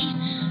see.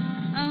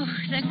 Oh,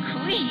 the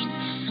Queen.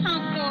 Oh,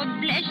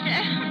 God bless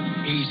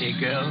her. Easy,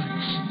 girl.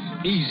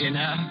 Easy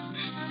now.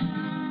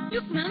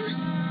 Look,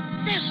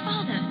 Mum. There's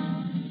Father.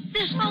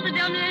 There's Father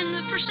down there in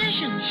the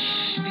procession.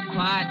 Shh, be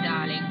quiet,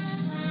 darling.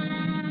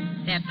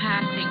 They're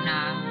passing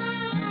now.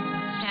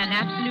 Stand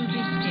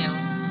absolutely still.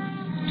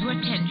 To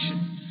attention,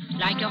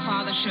 like your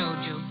father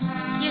showed you.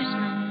 Yes,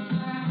 Mum.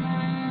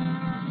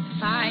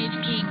 5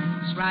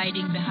 kings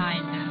riding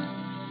behind her.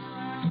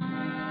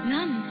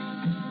 Mum,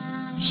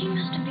 she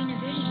must have been a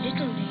very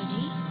little lady.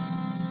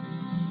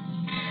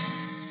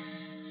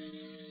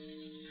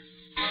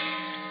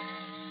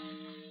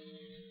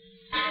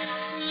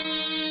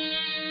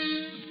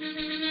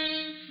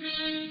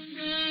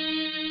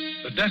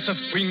 The death of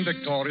Queen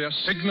Victoria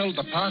signaled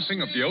the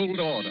passing of the old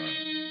order.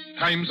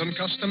 Times and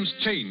customs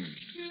changed,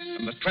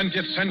 and the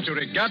 20th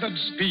century gathered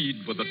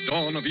speed with the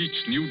dawn of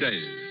each new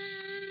day.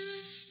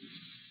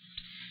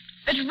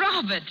 But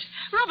Robert,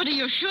 are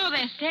you sure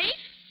they're safe?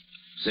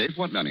 Safe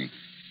what, Nanny?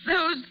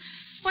 Those,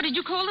 what did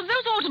you call them?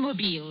 Those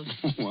automobiles.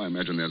 Oh, I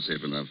imagine they're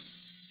safe enough.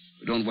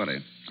 But don't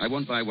worry. I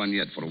won't buy one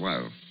yet for a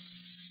while.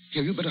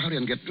 Here, you better hurry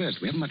and get dressed.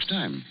 We haven't much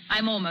time.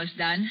 I'm almost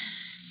done.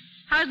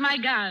 How's my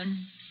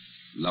gown?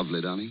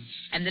 Lovely, darling.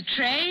 And the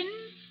train?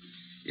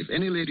 If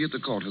any lady at the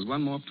court has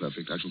one more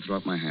perfect, I shall throw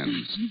up my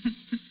hands.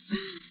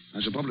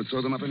 I shall probably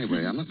throw them up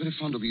anyway. I'm not very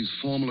fond of these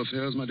formal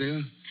affairs, my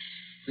dear.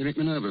 They make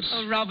me nervous.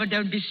 Oh, Robert,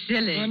 don't be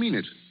silly. I mean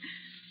it.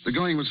 The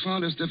going was far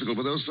less difficult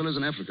with those fellows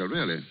in Africa,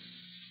 really.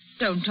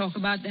 Don't talk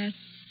about that.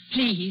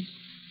 Please.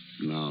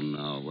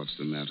 No. What's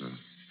the matter?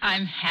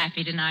 I'm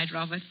happy tonight,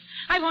 Robert.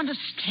 I want to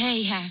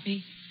stay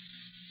happy.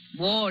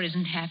 War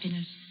isn't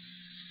happiness.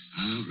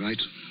 Oh,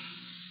 right.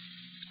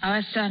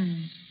 Our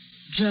sons,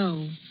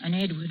 Joe and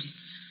Edward.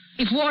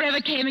 If war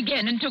ever came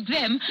again and took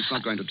them... It's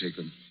not going to take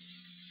them.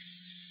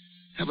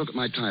 Have a look at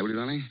my tie, will you,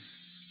 darling?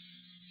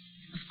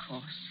 Of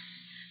course.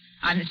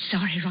 I'm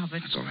sorry,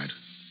 Robert. That's all right.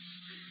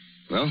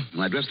 Well, am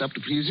I dressed up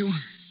to please you?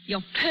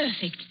 You're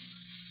perfect.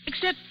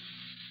 Except,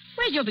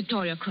 where's your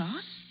Victoria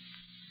Cross?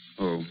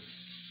 Oh,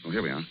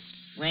 here we are.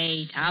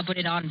 Wait, I'll put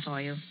it on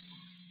for you.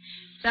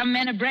 Some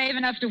men are brave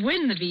enough to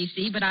win the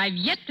VC, but I've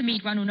yet to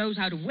meet one who knows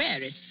how to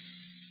wear it.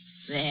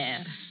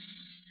 There.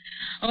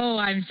 Oh,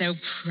 I'm so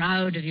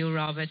proud of you,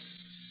 Robert.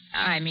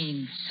 I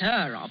mean,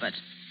 Sir Robert.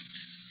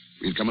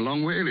 We've come a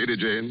long way, Lady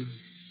Jane.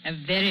 A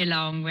very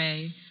long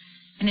way.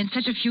 And in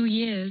such a few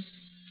years.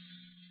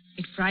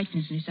 It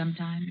frightens me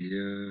sometimes.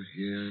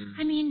 Yeah.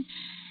 I mean,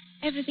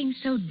 everything's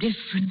so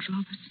different,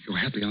 Robert. You're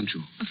happy, aren't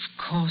you? Of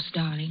course,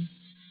 darling.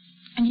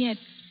 And yet,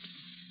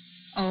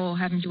 oh,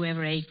 haven't you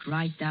ever ached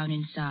right down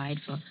inside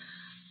for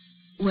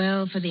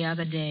the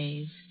other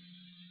days?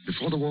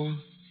 Before the war?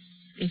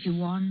 If you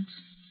want.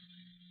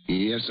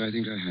 Yes, I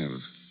think I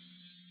have.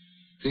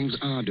 Things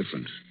are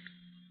different.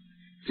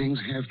 Things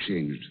have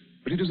changed.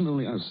 But it isn't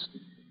only us.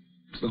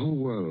 It's the whole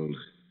world.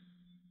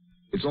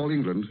 It's all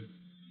England.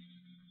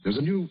 There's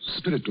a new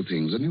spirit to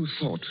things, a new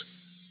thought,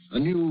 a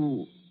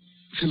new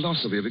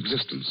philosophy of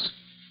existence.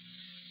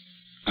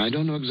 I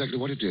don't know exactly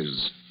what it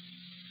is.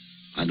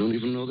 I don't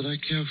even know that I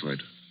care for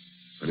it.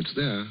 But it's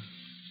there.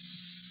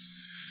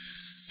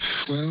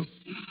 Well...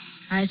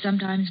 I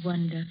sometimes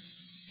wonder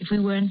if we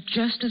weren't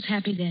just as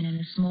happy then in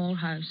a small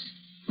house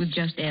with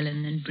just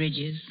Ellen and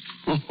Bridges.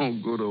 Oh,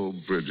 good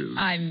old Bridges.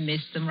 I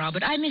miss them,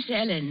 Robert. I miss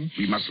Ellen.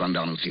 We must run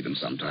down and see them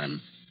sometime.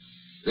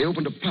 They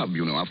opened a pub,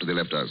 you know, after they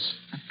left us.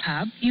 A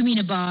pub? You mean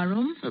a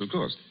barroom? Well, of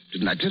course.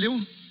 Didn't I tell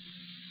you?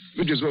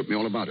 Bridges wrote me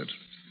all about it.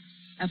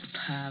 A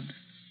pub.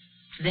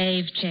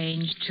 They've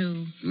changed,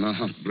 too. No,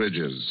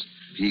 Bridges.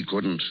 He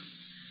couldn't.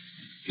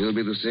 He'll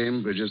be the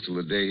same Bridges till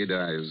the day he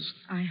dies.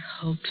 I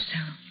hope so.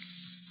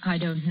 I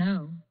don't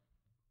know.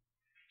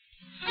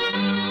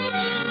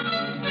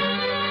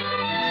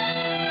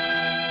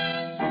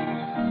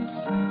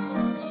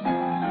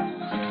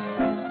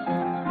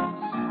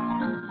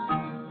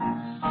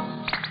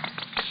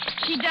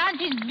 She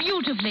dances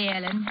beautifully,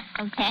 Ellen.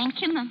 Oh,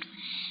 thank you, Mum.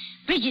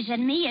 Bridges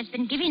and me has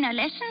been giving her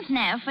lessons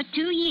now for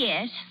 2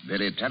 years.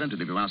 Very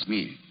talented, if you ask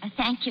me. Oh,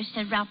 thank you,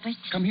 Sir Robert.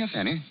 Come here,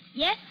 Fanny.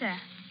 Yes, sir.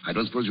 I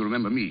don't suppose you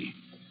remember me.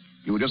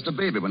 You were just a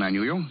baby when I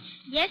knew you.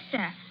 Yes,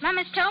 sir.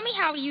 Mama's told me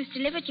how we used to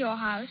live at your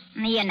house.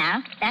 You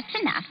know, that's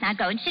enough. Now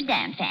go and sit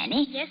down,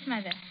 Fanny. Yes,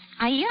 Mother.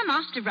 I hear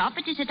Master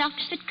Robert is at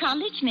Oxford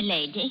College,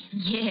 milady.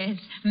 Yes,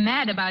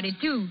 mad about it,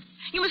 too.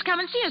 You must come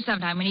and see us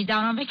sometime when he's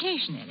down on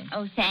vacation, Ellen.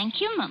 Oh,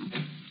 thank you, Mum.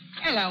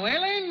 Hello,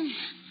 Ellen.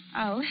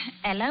 Oh,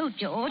 hello,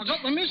 George. I've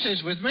got the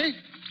missus with me.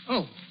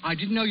 Oh, I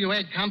didn't know you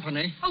had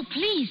company. Oh,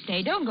 please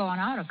stay. Don't go on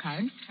our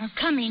account. Oh,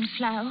 come in,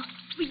 Flo.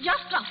 We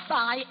just dropped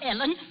by,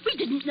 Ellen. We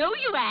didn't know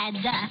you had.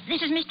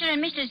 This is Mr.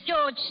 and Mrs.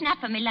 George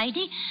Snapper,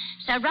 milady.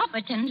 Sir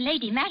Robert and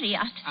Lady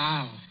Marryot.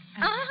 Oh.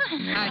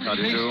 How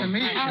do you do?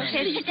 Nice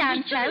to meet you. Oh, sit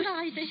down,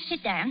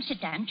 Flo.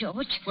 Sit down,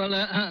 George.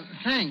 Well,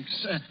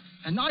 thanks.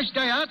 A nice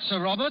day out,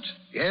 Sir Robert.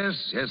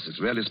 Yes, it's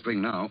really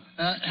spring now.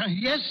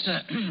 Yes,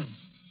 sir.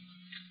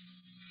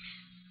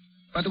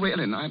 By the way,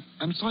 Ellen,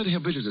 I'm sorry to hear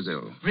Bridges is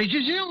ill.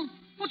 Bridges ill?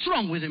 What's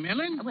wrong with him,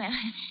 Ellen? Well,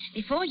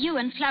 before you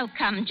and Flo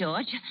come,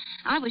 George,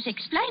 I was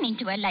explaining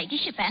to her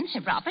ladyship and Sir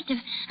Robert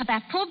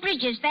about poor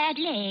Bridges' bad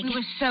leg. We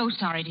were so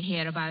sorry to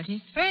hear about it.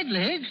 Bad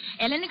leg?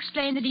 Ellen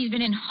explained that he's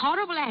been in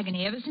horrible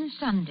agony ever since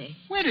Sunday.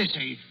 Where is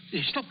he?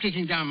 Stop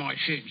kicking down my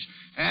shins.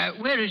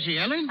 Where is he,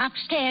 Ellen?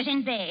 Upstairs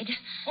in bed.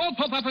 I'll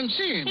pop up and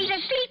see him. He's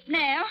asleep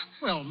now.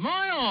 Well, my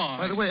eye.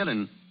 By the way,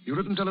 Ellen, you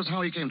didn't tell us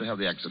how he came to have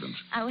the accident.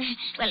 Oh,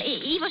 well,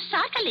 he was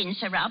cycling,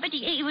 Sir Robert.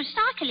 He was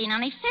cycling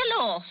and he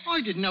fell off.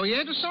 I didn't know he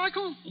had a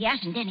cycle. He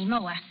hasn't any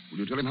more. Will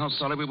you tell him how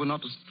sorry we were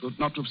not to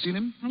have seen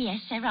him? Yes,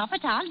 Sir Robert,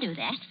 I'll do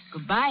that.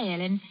 Goodbye,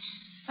 Ellen.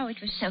 Oh, it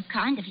was so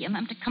kind of you,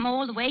 Mum, to come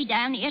all the way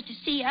down here to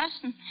see us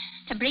and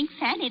to bring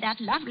Fanny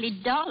that lovely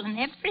doll and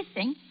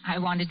everything. I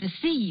wanted to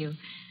see you.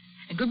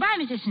 Goodbye,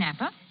 Mrs.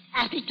 Snapper.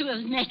 Happy to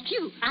have met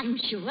you, I'm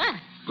sure.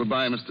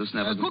 Goodbye, Mr.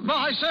 Snapper.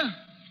 Goodbye, sir.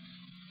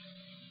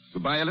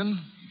 Goodbye, Ellen.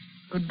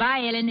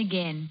 Goodbye, Ellen,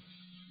 again.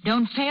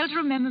 Don't fail to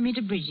remember me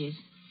to Bridges.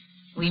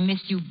 We miss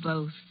you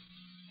both.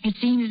 It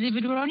seems as if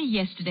it were only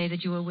yesterday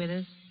that you were with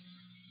us.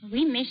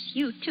 We miss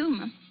you, too,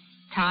 Mum.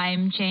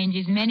 Time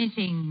changes many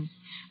things,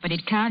 but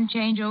it can't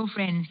change old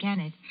friends, can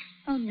it?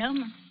 Oh, no,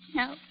 Mum,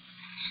 no.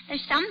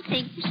 There's some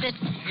things that...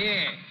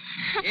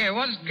 Yeah,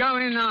 what's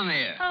going on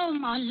here? Oh,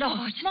 my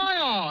Lord. My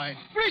eye.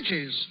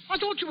 Bridges, I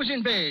thought you was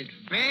in bed.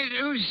 Bed?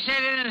 Who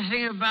said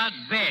anything about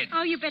bed?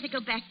 Oh, you better go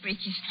back,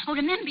 Bridges. Oh,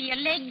 remember your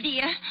leg,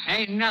 dear.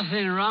 Ain't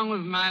nothing wrong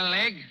with my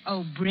leg.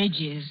 Oh,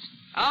 Bridges.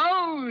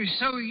 Oh,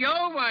 so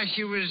you're why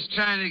she was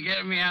trying to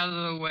get me out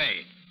of the way.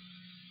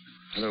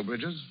 Hello,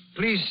 Bridges.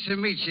 Pleased to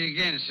meet you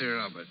again, Sir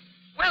Robert.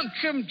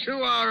 Welcome to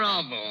our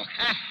hovel.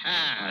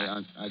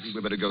 I think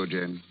we better go,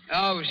 Jane.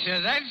 Oh,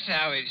 so that's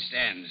how it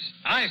stands.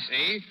 I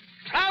see.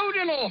 Proud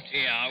and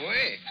haughty, are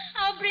we?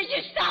 Oh,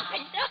 Bridget, stop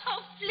it.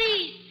 No,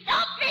 please,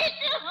 stop it.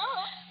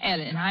 Oh.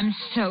 Ellen, I'm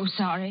so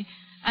sorry,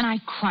 and I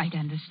quite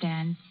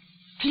understand.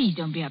 Please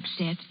don't be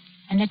upset,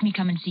 and let me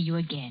come and see you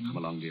again. Come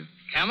along, dear.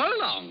 Come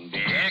along,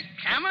 dear.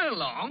 Come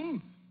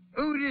along.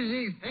 Who does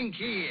he think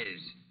he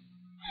is?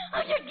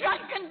 Oh, you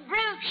drunken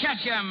brute.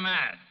 Shut your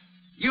mouth.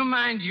 You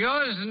mind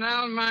yours, and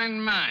I'll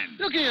mind mine.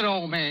 Look here,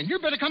 old man. You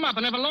better come up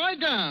and have a lie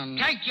down.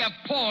 Take your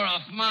paw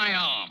off my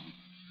arm.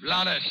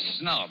 Lot of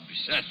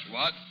snobs, that's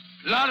what.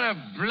 Lot of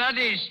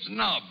bloody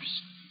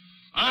snobs.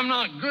 I'm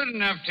not good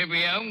enough to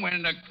be home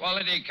when the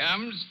quality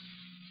comes.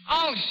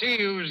 I'll see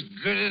who's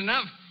good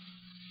enough.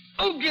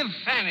 Oh, give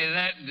Fanny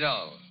that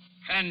doll.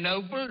 Her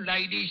noble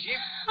ladyship.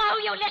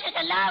 Oh, you let it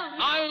alone.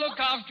 I'll look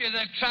after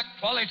the truck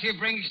quality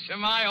brings to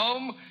my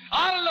home.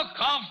 I'll look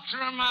after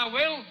him, I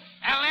will.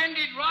 I'll hand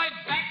it right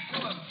back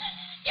to him.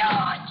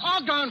 George!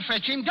 I'll go and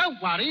fetch him.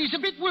 Don't worry. He's a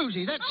bit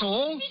woozy, that's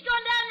all. He's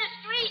gone down the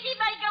street. He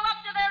may go up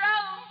to their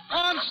home.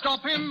 I'll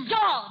stop him.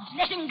 George,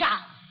 let him go.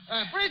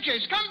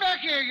 Bridges, come back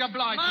here, you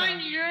blighter.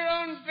 Mind your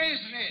own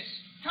business.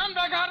 Come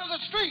back out of the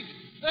street.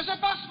 There's a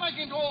bus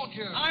making towards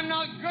you. I'm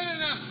not good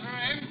enough for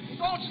him. In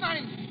God's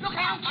name, look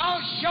out!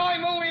 I'll show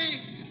him who he...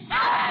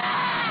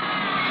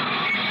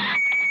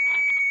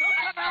 Don't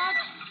come out.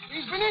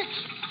 He's been hit.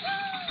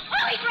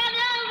 Oh, he's run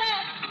over.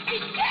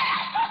 He's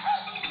dead.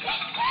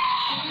 He's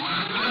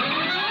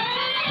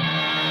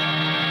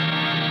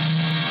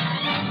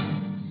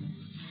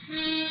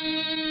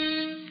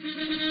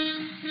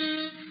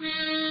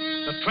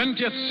The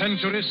 20th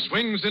century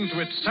swings into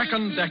its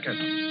second decade.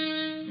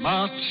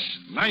 March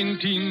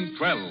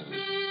 1912.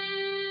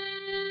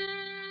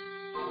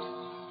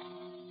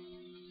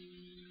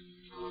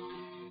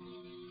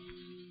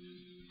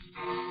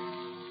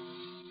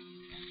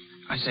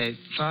 I say,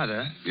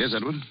 Father. Yes,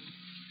 Edward?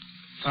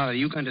 Father, are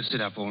you going to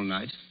sit up all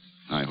night?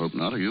 I hope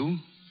not. Are you?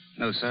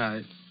 No,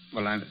 sir.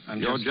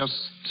 I'm You're just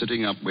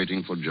sitting up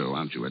waiting for Joe,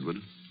 aren't you, Edward?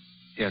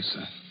 Yes,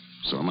 sir.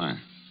 So am I.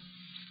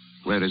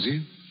 Where is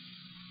he?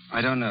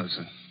 I don't know,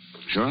 sir.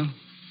 Sure?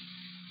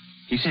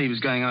 He said he was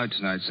going out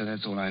tonight, sir.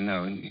 That's all I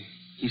know. And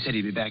he said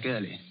he'd be back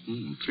early.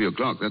 3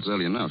 o'clock. That's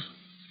early enough.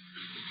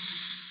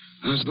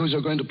 I suppose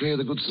you're going to play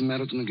the Good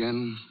Samaritan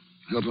again?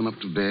 Help him up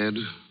to bed?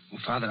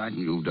 Well, Father,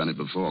 You've done it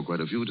before quite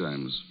a few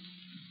times.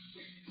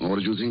 Or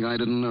did you think I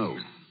didn't know?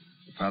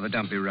 Father,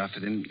 don't be rough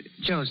with him.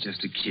 Joe's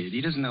just a kid.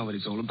 He doesn't know what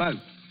it's all about.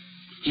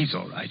 He's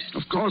all right.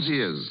 Of course he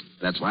is.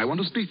 That's why I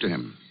want to speak to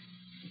him.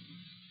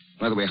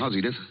 By the way, how's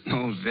Edith?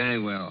 Oh, very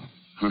well.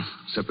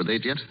 Set the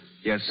date yet?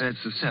 Yes, sir.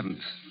 It's the 7th.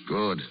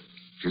 Good.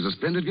 She's a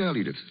splendid girl,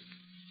 Edith.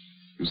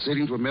 You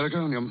sailing to America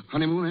on your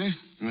honeymoon, eh?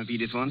 Well, if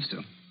Edith wants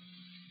to.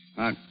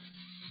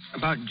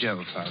 About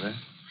Joe, Father.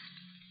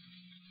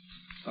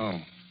 Oh,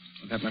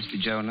 well, that must be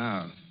Joe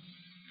now.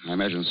 I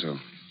imagine so.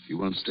 You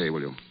won't stay,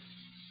 will you?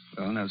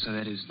 Well, no, sir,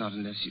 that is not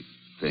unless you...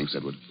 Thanks,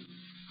 Edward.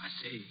 I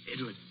say,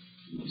 Edward,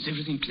 is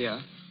everything clear?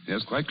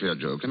 Yes, quite clear,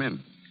 Joe. Come in.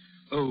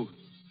 Oh,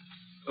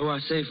 I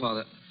say,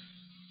 Father,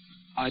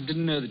 I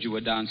didn't know that you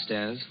were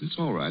downstairs. It's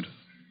all right.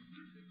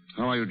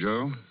 How are you,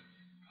 Joe?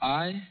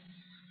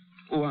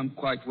 I'm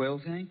quite well,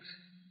 thanks.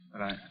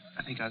 But I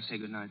think I'll say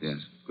good night. Yes,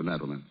 good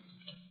night, woman.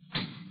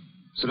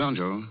 Sit down,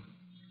 Joe.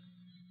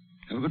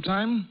 Have a good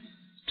time?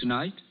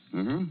 Tonight?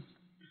 Mm-hmm.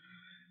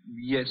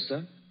 Yes,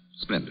 sir.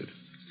 Splendid.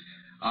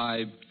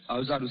 I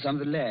was out with some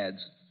of the lads.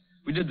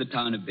 We did the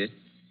town a bit.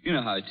 You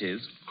know how it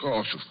is.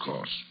 Of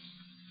course.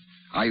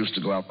 I used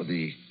to go out with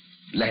the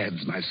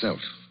lads myself.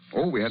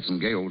 Oh, we had some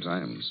gay old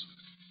times.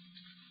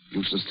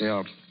 Used to stay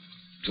out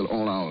till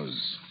all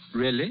hours.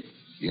 Really?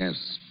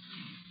 Yes.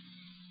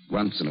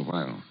 Once in a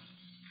while.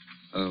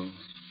 Oh.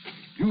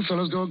 You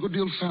fellows go a good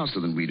deal faster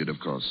than we did, of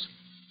course.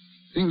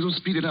 Things will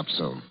speed it up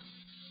so.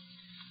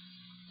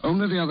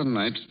 Only the other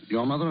night,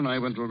 your mother and I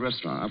went to a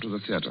restaurant after the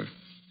theater.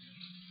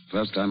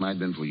 First time I'd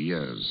been for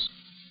years.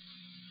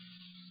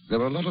 There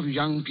were a lot of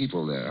young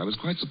people there. I was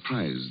quite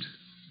surprised.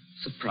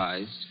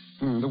 Surprised?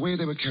 The way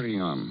they were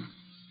carrying on.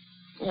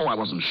 Oh, I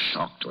wasn't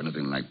shocked or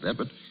anything like that,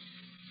 but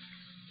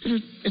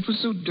it was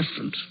so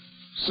different.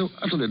 So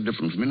utterly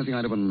different from anything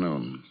I'd ever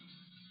known.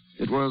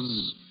 It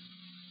was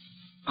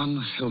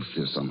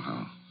unhealthy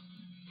somehow.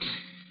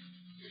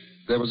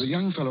 There was a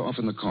young fellow off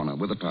in the corner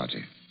with a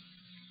party.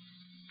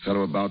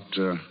 Fellow about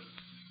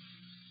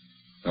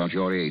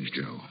your age,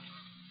 Joe.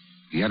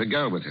 He had a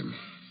girl with him.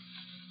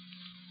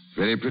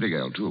 Very pretty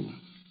girl, too.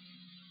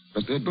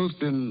 But they'd both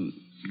been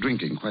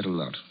drinking quite a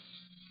lot.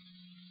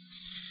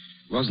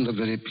 Wasn't a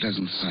very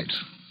pleasant sight.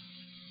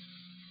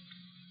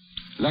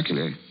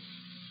 Luckily,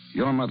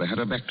 your mother had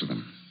her back to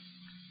them.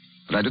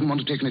 But I didn't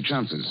want to take any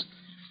chances.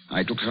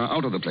 I took her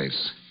out of the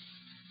place.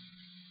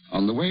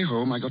 On the way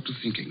home, I got to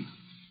thinking.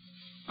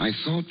 I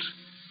thought,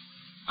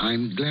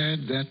 I'm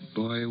glad that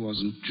boy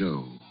wasn't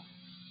Joe.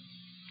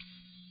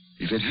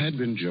 If it had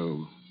been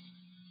Joe,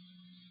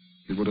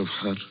 it would have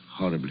hurt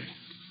horribly.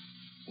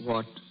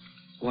 What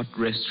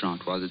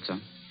restaurant was it, sir?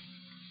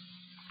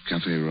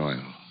 Café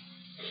Royal.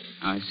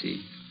 I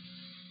see.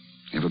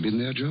 Ever been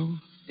there, Joe?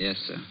 Yes,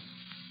 sir.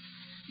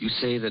 You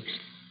say that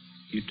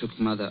you took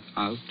Mother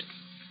out?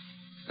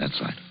 That's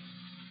right.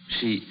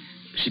 She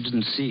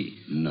didn't see?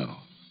 No.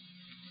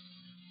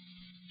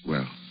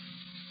 Well,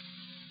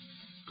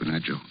 good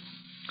night, Joe.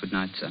 Good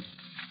night, sir.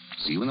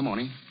 See you in the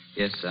morning.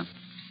 Yes, sir.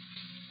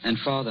 And,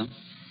 Father?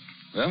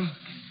 Well?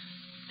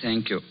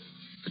 Thank you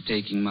for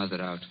taking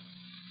Mother out.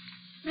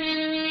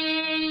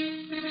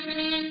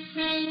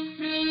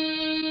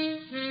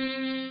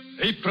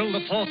 April the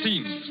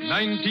 14th,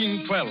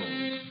 1912,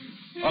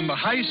 on the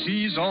high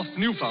seas off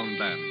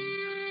Newfoundland.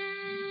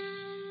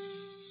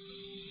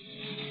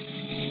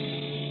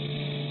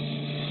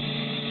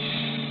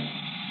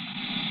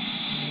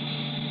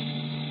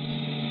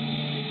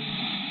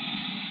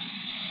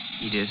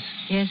 Edith.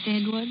 Yes,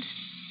 Edward?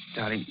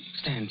 Darling,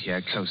 stand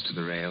here close to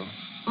the rail.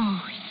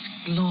 Oh,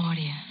 it's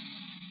glorious.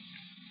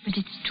 But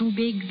it's too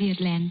big, the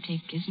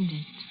Atlantic, isn't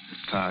it?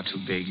 Far too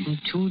big. And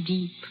too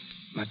deep.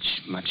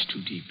 Much, much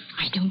too deep.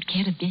 I don't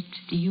care a bit,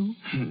 do you?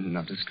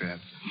 Not a scrap.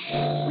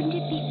 Wouldn't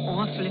it be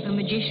awful if a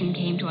magician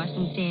came to us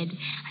and said,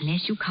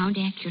 unless you count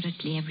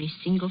accurately every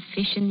single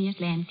fish in the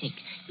Atlantic,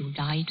 you'll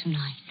die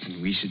tonight?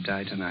 And we should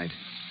die tonight.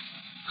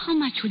 How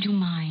much would you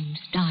mind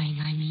dying,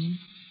 I mean?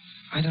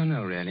 I don't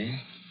know, really.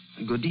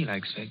 A good deal, I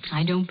expect.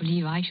 I don't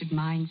believe I should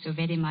mind so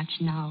very much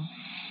now.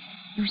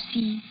 You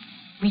see,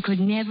 we could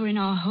never in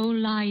our whole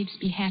lives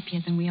be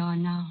happier than we are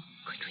now,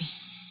 could we?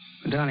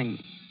 But, darling,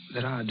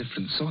 there are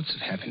different sorts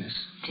of happiness.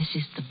 This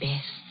is the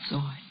best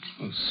sort.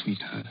 Oh,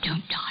 sweetheart.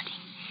 Don't, darling.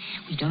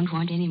 We don't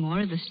want any more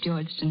of the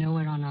Stewarts to know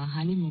we're on our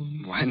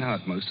honeymoon. Why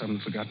not? Most of them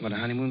have forgotten what a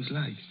honeymoon's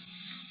like.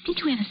 Did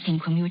you ever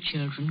think when we were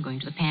children, going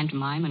to the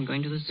pantomime and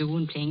going to the zoo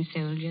and playing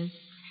soldiers,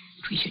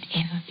 that we should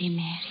ever be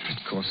married?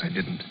 Of course I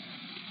didn't.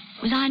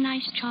 Was I a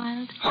nice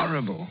child?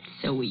 Horrible.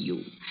 So were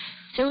you.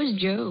 So was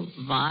Joe.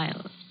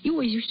 Vile. You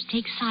always used to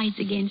take sides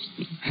against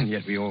me. And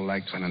yet we all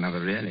liked one another,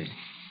 really.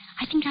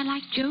 I think I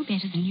liked Joe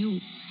better than you.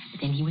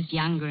 But then he was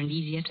younger and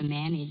easier to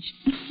manage.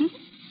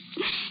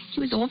 He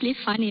was awfully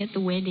funny at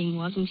the wedding,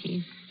 wasn't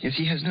he? Yes,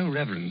 he has no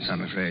reverence,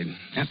 I'm afraid.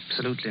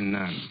 Absolutely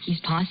none. He's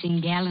passing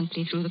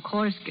gallantly through the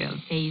chorus girl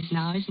phase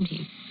now, isn't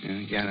he?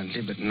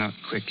 Gallantly, but not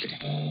quickly.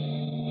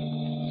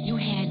 You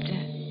had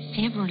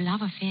several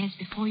love affairs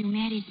before you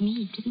married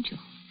me, didn't you?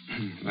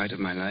 Light of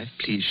my life,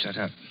 please shut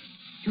up.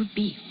 You'd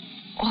be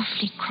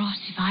awfully cross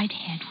if I'd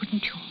had,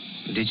 wouldn't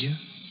you? Did you?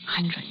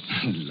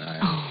 Hundreds. Liar.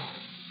 Oh.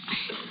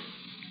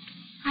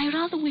 I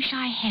rather wish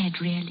I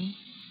had, really.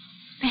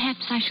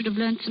 Perhaps I should have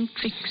learned some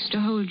tricks to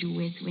hold you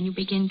with when you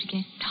begin to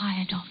get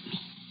tired of me.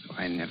 Oh,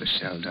 I never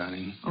shall,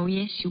 darling. Oh,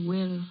 yes, you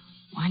will.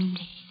 One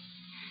day.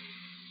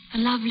 The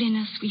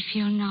loveliness we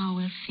feel now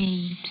will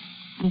fade,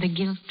 and the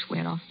guilt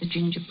wear off the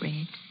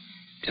gingerbread.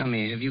 Tell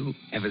me, have you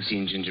ever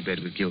seen gingerbread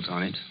with guilt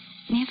on it?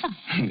 Never.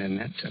 Then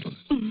that's settled.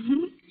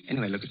 Mm-hmm.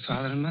 Anyway, look at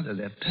Father and Mother.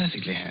 They're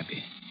perfectly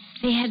happy.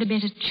 They had a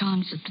better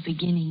chance at the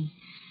beginning.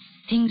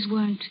 Things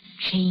weren't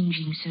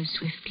changing so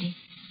swiftly.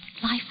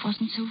 Life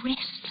wasn't so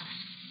restless.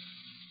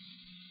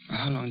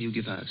 How long do you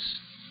give us?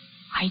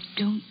 I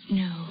don't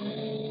know.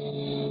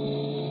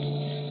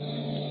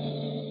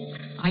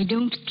 I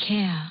don't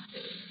care.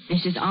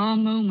 This is our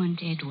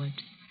moment, Edward.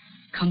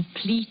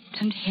 Complete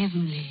and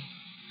heavenly.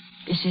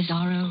 This is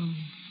our own.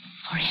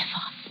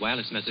 Forever.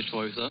 Wireless message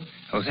for you, sir.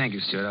 Oh, thank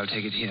you, Stuart. I'll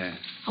take it here.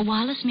 A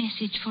wireless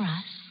message for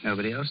us?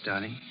 Nobody else,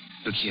 darling.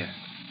 Look here.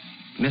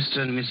 Mr.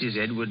 and Mrs.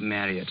 Edward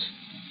Marryot,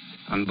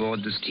 on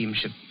board the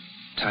steamship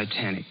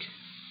Titanic.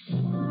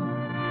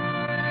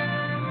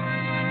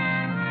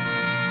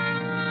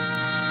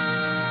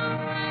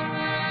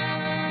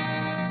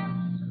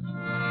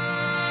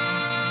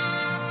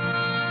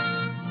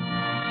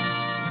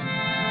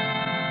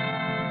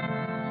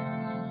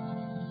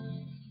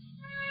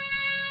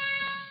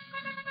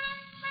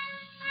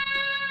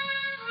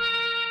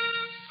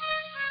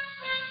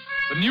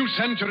 The new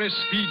century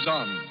speeds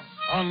on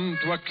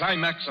to a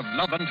climax of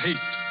love and hate,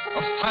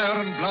 of fire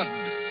and blood,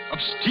 of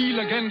steel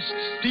against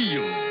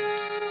steel.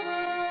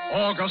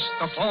 August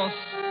the 4th,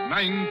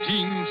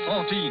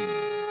 1914.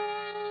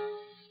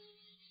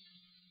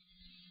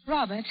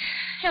 Robert,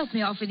 help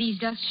me off with these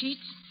dust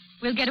sheets.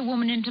 We'll get a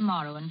woman in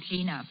tomorrow and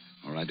clean up.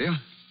 All right, dear.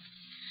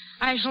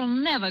 I shall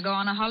never go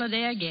on a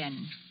holiday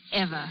again.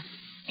 Ever.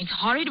 It's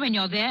horrid when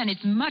you're there, and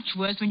it's much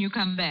worse when you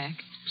come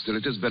back. Still,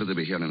 it is better to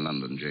be here in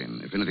London,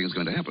 Jane, if anything's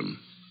going to happen.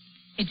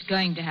 It's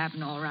going to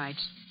happen, all right.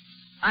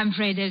 I'm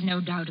afraid there's no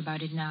doubt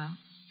about it now.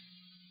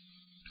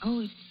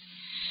 Oh,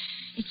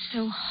 it's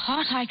so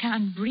hot I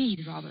can't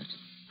breathe, Robert.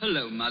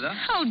 Hello, Mother.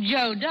 Oh,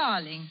 Joe,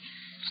 darling.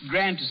 It's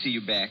grand to see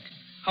you back.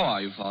 How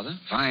are you, Father?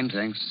 Fine,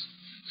 thanks.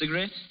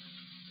 Cigarette?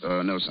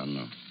 No, son,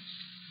 no.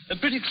 They're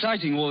pretty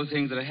exciting, all the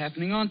things that are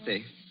happening, aren't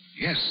they?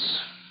 Yes.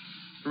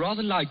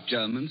 Rather like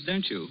Germans,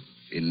 don't you?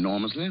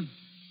 Enormously.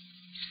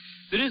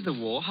 There is the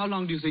war. How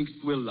long do you think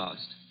it will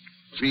last?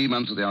 3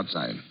 months at the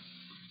outside.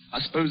 I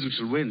suppose we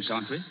shall win,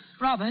 shan't we?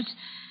 Robert.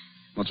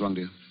 What's wrong,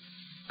 dear?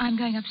 I'm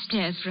going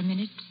upstairs for a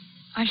minute.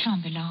 I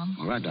shan't be long.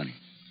 All right, darling.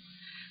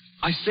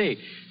 I say,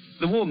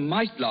 the war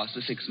might last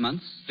for 6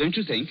 months, don't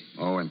you think?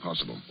 Oh,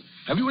 impossible.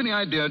 Have you any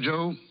idea,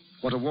 Joe,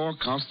 what a war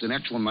costs in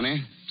actual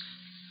money?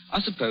 I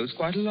suppose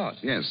quite a lot.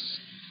 Yes.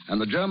 And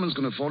the Germans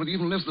can afford it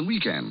even less than we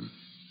can.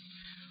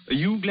 Are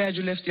you glad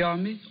you left the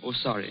army, or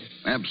sorry?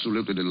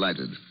 Absolutely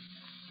delighted.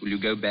 Will you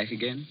go back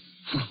again?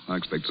 I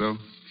expect so.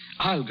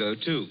 I'll go,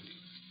 too.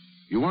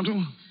 You want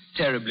to?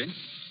 Terribly.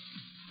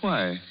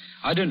 Why?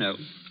 I don't know.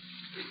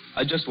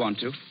 I just want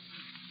to.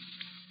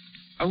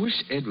 I wish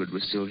Edward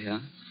was still here.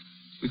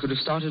 We could have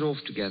started off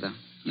together.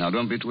 Now,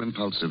 don't be too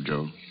impulsive,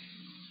 Joe.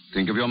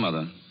 Think of your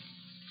mother.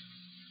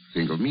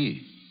 Think of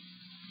me.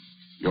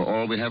 You're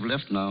all we have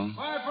left now.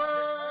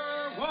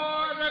 Piper,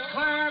 war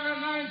declared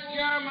against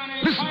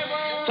Germany. Listen,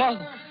 Piper!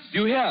 Father,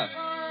 you hear?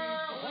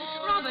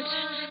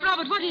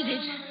 Robert, what is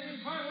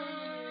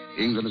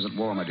it? England is at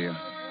war, my dear.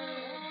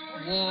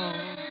 War.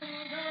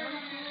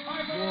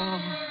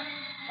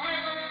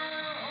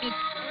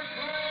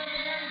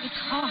 It's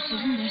hot,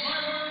 isn't it?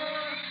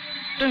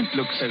 Don't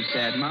look so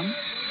sad, Mum.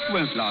 It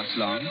won't last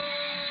long.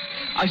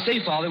 I say,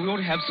 Father, we ought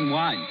to have some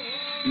wine.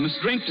 We must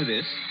drink to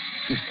this.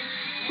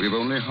 We've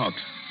only hot.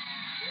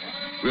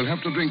 We'll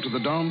have to drink to the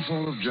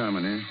downfall of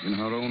Germany in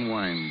her own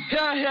wine.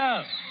 Here,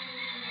 here.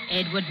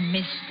 Edward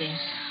missed this.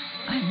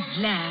 I'm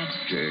glad.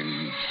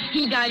 Jane.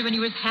 He died when he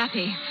was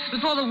happy,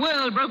 before the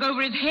world broke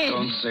over his head.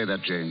 Don't say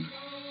that, Jane.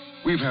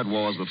 We've had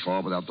wars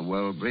before without the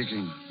world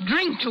breaking.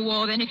 Drink to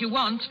war, then, if you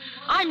want.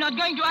 I'm not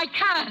going to. I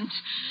can't.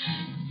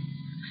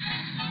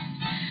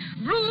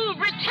 Rule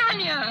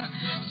Britannia.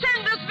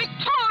 Send us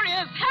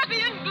victorious,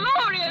 happy and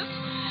glorious.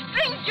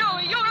 Drink,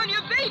 Joey. You're on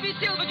your baby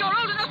still, but you're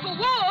old enough for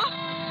war.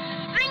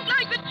 Drink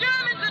like the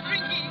Germans are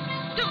drinking.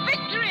 To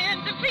victory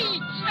and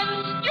defeat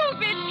and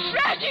stupid,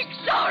 tragic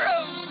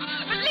sorrow.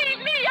 But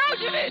leave me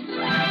out of it.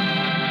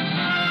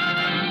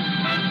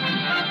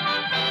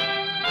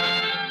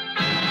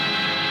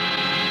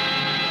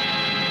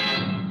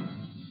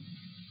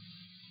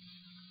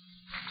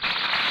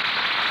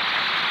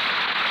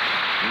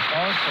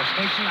 Pause for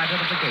station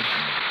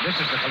identification. This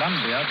is the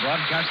Columbia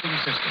Broadcasting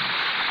System.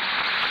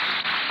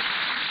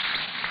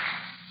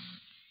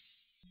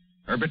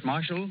 Herbert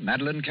Marshall,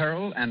 Madeleine,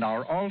 Carroll, and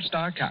our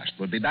all-star cast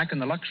will be back in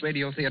the Lux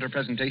Radio Theater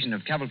presentation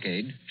of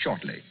Cavalcade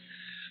shortly.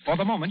 For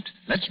the moment,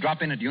 let's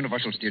drop in at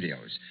Universal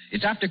Studios.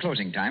 It's after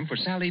closing time for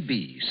Sally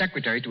B.,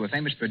 secretary to a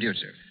famous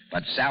producer.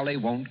 But Sally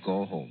won't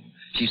go home.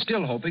 She's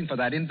still hoping for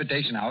that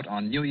invitation out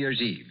on New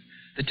Year's Eve.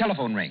 The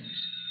telephone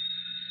rings.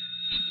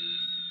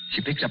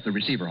 She picks up the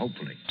receiver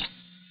hopefully.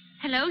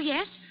 Hello,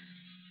 yes?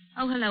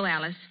 Oh, hello,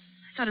 Alice.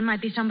 I thought it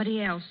might be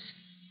somebody else.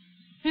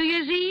 New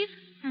Year's Eve?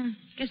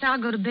 Guess I'll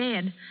go to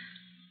bed.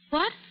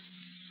 What?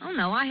 Oh,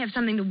 no, I have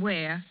something to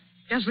wear.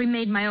 Just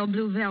remade my old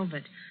blue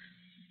velvet.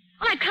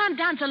 Well, I can't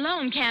dance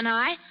alone, can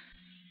I?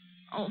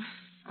 Oh,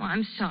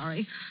 I'm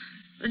sorry.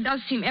 But it does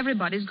seem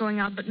everybody's going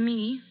out but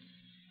me.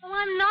 Oh,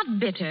 I'm not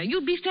bitter.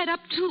 You'll be fed up,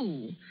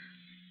 too.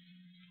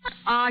 What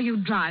are you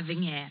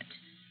driving at?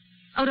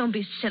 Oh, don't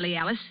be silly,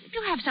 Alice. If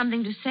you have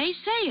something to say,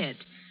 say it.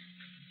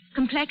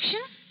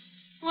 Complexion?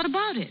 What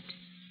about it?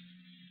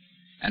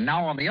 And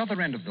now, on the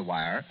other end of the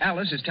wire,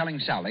 Alice is telling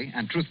Sally,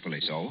 and truthfully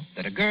so,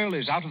 that a girl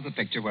is out of the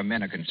picture where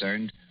men are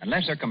concerned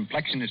unless her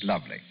complexion is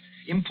lovely.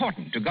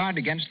 Important to guard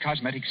against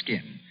cosmetic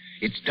skin.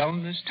 Its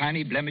dullness,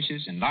 tiny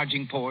blemishes,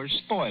 enlarging pores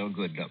spoil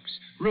good looks,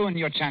 ruin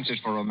your chances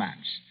for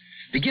romance.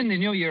 Begin the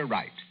new year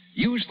right.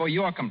 Use for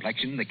your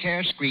complexion the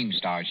care screen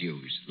stars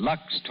use,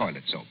 Lux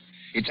Toilet Soap.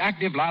 Its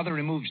active lather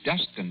removes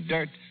dust and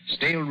dirt,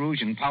 stale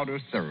rouge and powder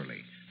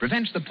thoroughly.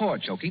 Prevents the pore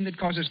choking that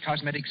causes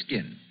cosmetic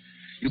skin.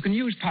 You can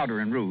use powder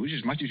and rouge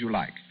as much as you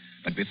like,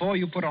 but before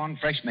you put on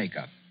fresh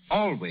makeup,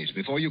 always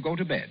before you go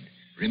to bed,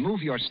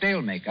 remove your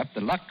stale makeup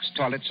the Lux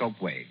Toilet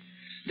Soap way.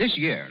 This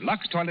year,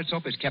 Lux Toilet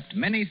Soap has kept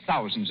many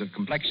thousands of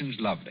complexions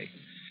lovely.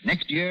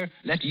 Next year,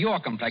 let your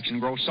complexion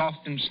grow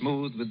soft and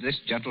smooth with this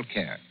gentle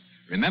care.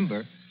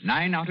 Remember,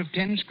 9 out of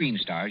 10 screen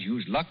stars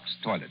use Lux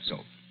Toilet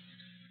Soap.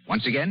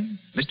 Once again,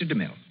 Mr.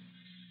 DeMille.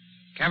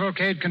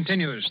 Cavalcade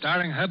continues,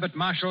 starring Herbert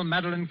Marshall,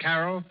 Madeleine,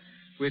 Carroll,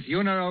 with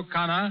Una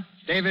O'Connor,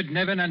 David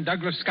Niven, and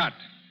Douglas Scott.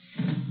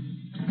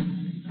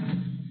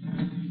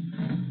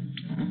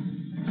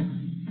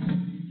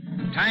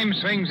 Time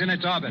swings in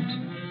its orbit.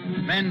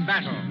 Men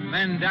battle,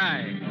 men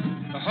die.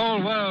 The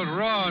whole world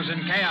roars in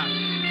chaos.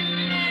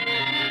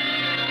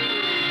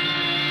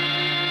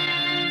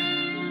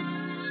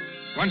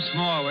 Once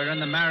more, we're in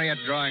the Marryot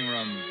drawing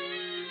room.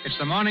 It's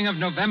the morning of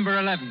November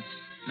 11th,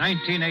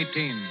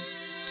 1918.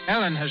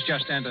 Ellen has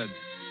just entered.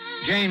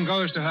 Jane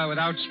goes to her with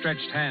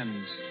outstretched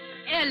hands.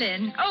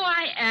 Ellen, oh,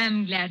 I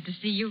am glad to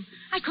see you.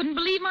 I couldn't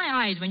believe my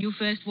eyes when you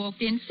first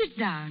walked in. Sit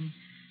down.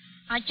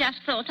 I just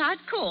thought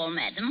I'd call,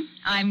 madam.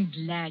 I'm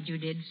glad you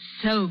did.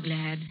 So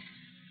glad.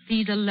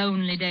 These are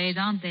lonely days,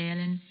 aren't they,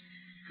 Ellen?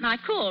 My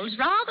call's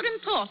rather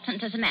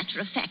important, as a matter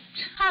of fact.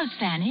 How's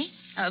Fanny?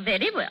 Oh,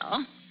 very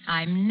well.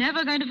 I'm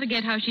never going to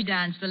forget how she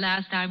danced the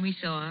last time we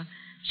saw her.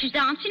 She's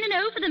dancing in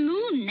Over the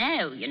Moon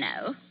now, you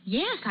know.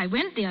 Yes, I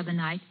went the other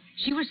night.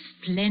 She was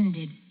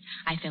splendid.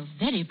 I felt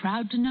very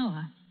proud to know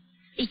her.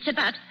 It's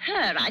about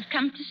her I've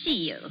come to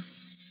see you.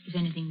 Is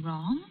anything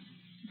wrong?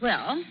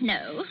 Well,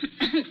 no,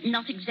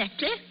 not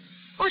exactly.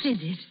 What is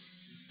it?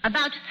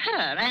 About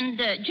her and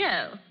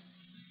Joe.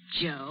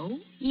 Joe?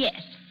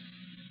 Yes.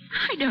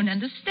 I don't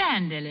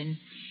understand, Ellen.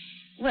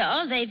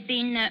 Well, they've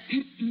been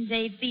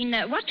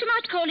what you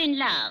might call in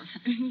love.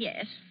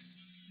 Yes.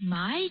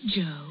 My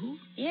Joe?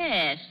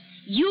 Yes,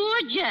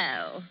 your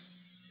Joe.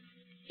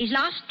 His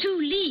last 2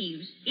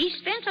 leaves, he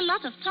spent a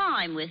lot of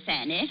time with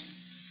Fanny.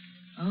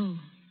 Oh,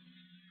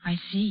 I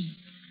see.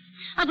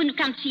 I wouldn't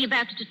have come to see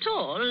about it at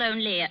all,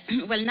 only,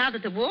 well, now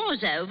that the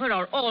war's over,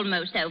 or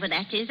almost over,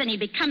 that is, and he'll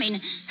be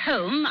coming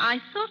home, I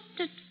thought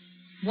that...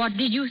 What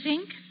did you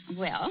think?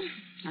 Well,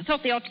 I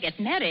thought they ought to get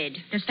married.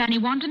 Does Fanny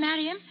want to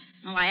marry him?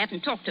 Oh, I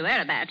haven't talked to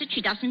her about it.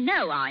 She doesn't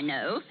know I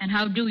know. And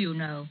how do you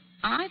know?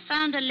 I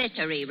found a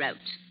letter he wrote.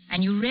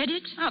 And you read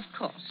it? Of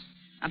course.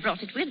 I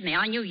brought it with me.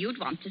 I knew you'd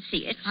want to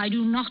see it. I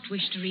do not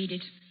wish to read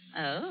it.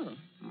 Oh,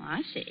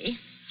 I see.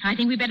 I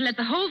think we better let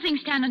the whole thing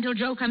stand until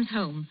Joe comes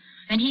home.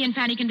 Then he and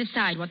Fanny can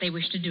decide what they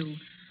wish to do.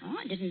 Oh,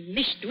 I didn't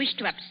wish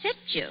to upset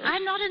you.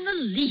 I'm not in the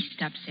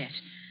least upset.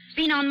 It's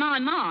been on my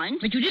mind.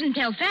 But you didn't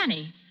tell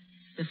Fanny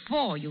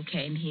before you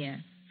came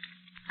here.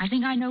 I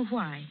think I know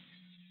why.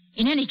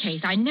 In any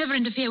case, I never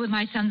interfere with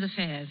my son's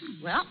affairs.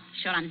 Well,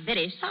 sure, I'm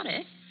very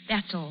sorry.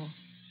 That's all.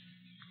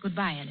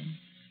 Goodbye, Ellen.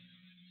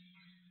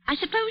 I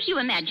suppose you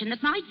imagine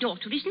that my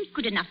daughter isn't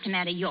good enough to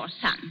marry your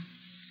son.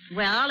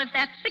 Well, if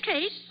that's the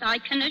case, I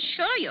can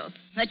assure you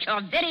that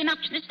you're very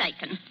much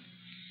mistaken.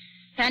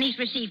 Fanny's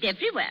received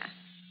everywhere.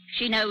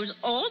 She knows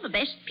all the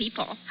best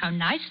people. How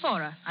nice for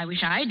her. I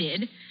wish I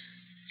did.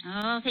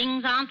 Oh,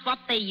 things aren't what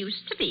they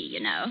used to be, you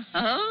know.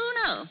 Oh,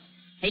 no.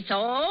 It's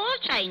all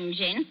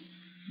changing.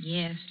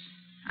 Yes,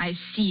 I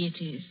see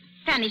it is.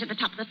 Fanny's at the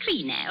top of the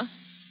tree now.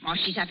 Oh,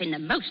 she's up in the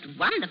most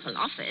wonderful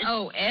office.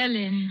 Oh,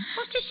 Ellen.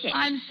 What is it?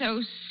 I'm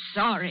so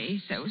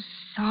sorry, so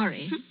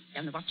sorry.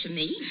 Don't know what you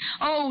mean.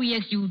 Oh,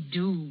 yes, you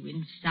do,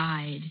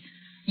 inside.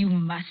 You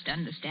must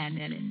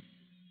understand, Ellen.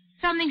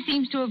 Something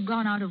seems to have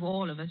gone out of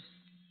all of us.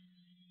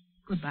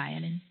 Goodbye,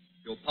 Ellen.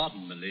 Your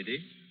pardon, milady.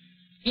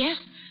 Yes?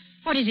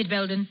 What is it,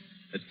 Belden?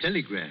 A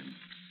telegram.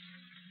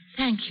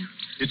 Thank you.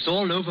 It's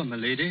all over,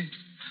 milady.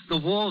 The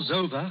war's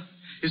over.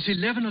 It's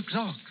 11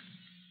 o'clock.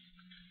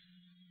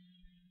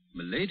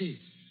 Milady.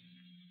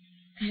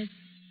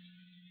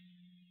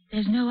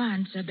 There's no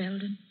answer,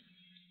 Belden.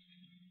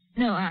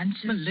 No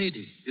answer.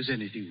 Milady, is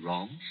anything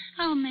wrong?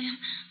 Oh, ma'am.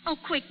 Oh,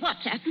 quick,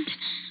 what's happened?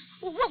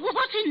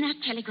 What's in that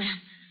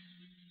telegram?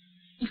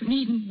 You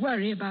needn't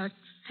worry about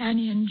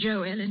Fanny and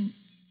Joe, Ellen.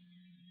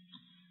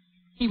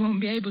 He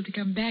won't be able to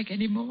come back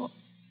anymore.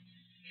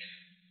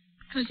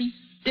 Because he's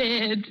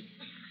dead.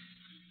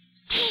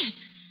 Dead?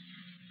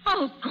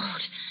 Oh,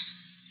 God.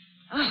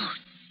 Oh,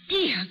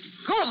 dear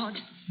God.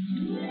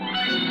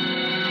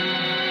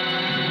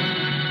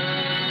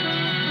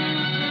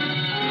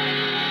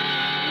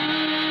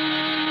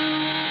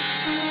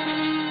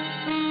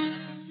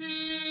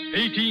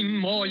 "18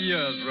 more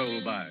years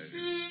roll by.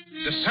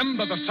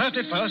 December the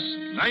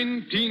 31st,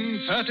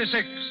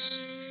 1936.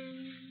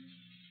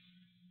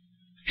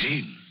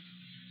 Jane.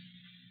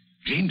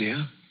 Jane,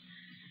 dear.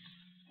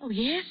 Oh,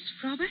 yes,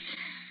 Robert?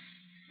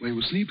 Were you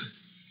asleep?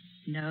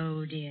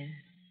 No, dear.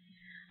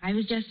 I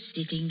was just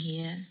sitting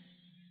here,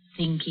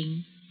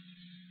 thinking,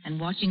 and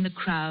watching the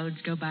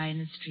crowds go by in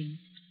the street.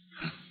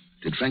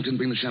 Did Franklin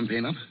bring the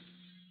champagne up?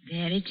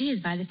 There it is,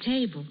 by the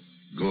table.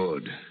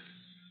 Good.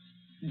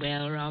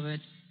 Well,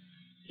 Robert,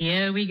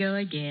 here we go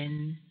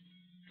again.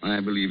 I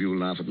believe you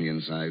laugh at me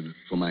inside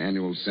for my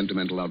annual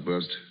sentimental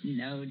outburst.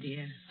 No,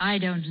 dear. I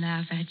don't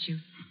laugh at you.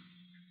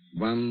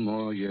 1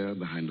 more year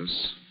behind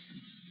us.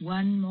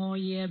 1 more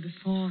year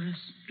before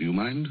us. Do you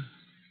mind?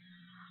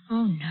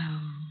 Oh, no.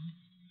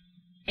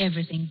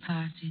 Everything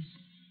passes.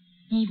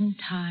 Even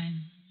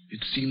time.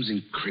 It seems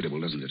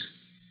incredible, doesn't it?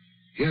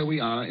 Here we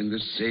are in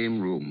this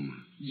same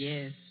room.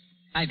 Yes.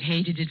 I've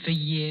hated it for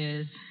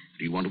years.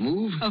 Do you want to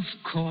move? Of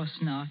course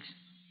not.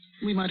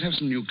 We might have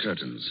some new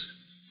curtains.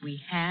 We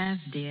have,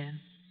 dear.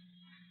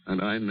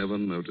 And I never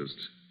noticed.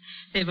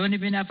 They've only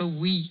been up a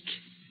week.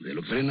 They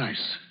look very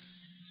nice.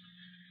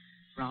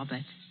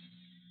 Robert,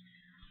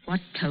 what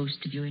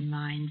toast have you in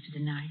mind for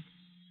the night?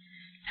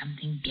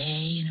 Something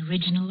gay and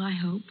original, I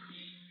hope.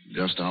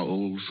 Just our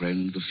old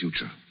friend, the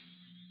future.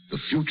 The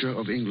future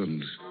of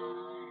England.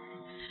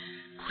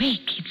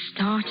 Quick, it's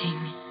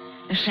starting.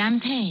 The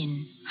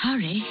champagne.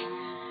 Hurry.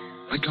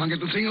 I can't get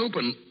the thing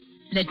open.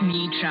 Let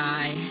me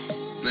try.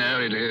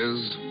 There it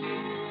is.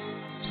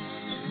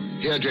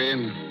 Here,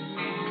 Jane.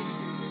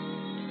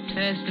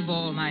 First of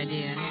all, my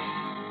dear,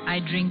 I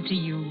drink to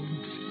you.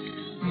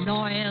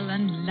 Loyal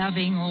and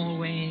loving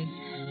always.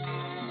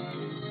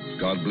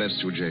 God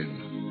bless you, Jane.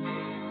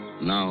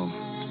 Now,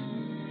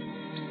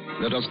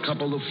 let us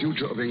couple the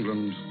future of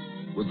England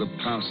with the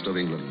past of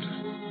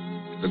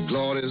England. The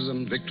glories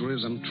and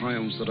victories and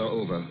triumphs that are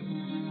over.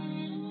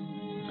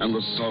 And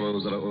the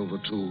sorrows that are over,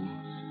 too.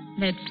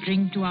 Let's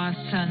drink to our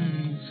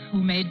sons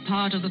who made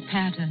part of the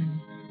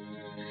pattern.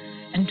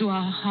 And to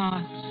our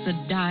hearts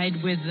that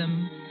died with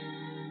them.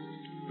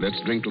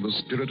 Let's drink to the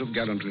spirit of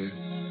gallantry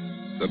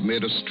that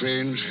made a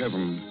strange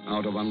heaven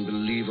out of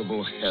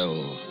unbelievable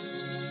hell.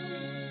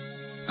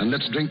 And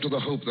let's drink to the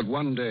hope that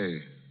one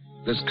day,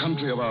 this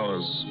country of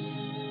ours,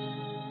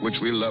 which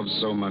we love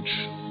so much,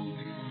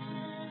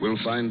 will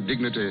find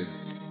dignity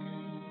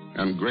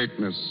and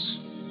greatness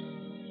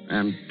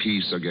and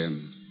peace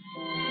again.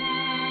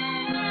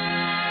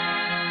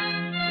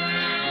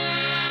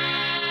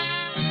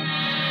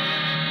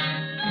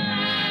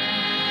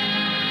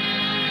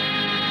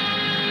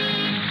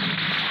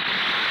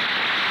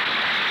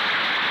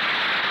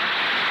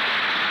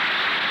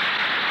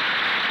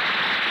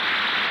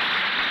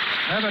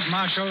 Herbert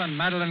Marshall and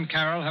Madeleine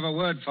Carroll have a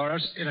word for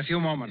us in a few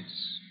moments.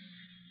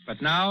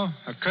 But now,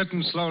 a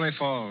curtain slowly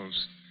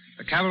falls.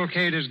 The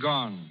cavalcade is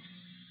gone.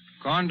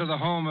 Gone to the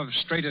home of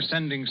straight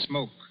ascending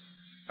smoke,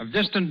 of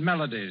distant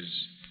melodies,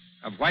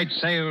 of white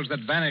sails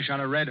that vanish on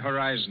a red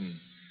horizon.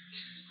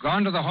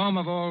 Gone to the home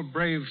of all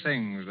brave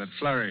things that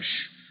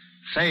flourish,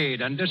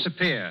 fade, and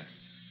disappear,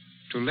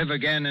 to live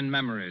again in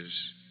memories.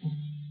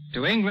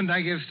 To England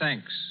I give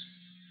thanks.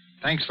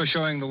 Thanks for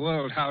showing the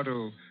world how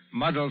to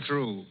muddle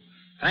through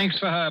Thanks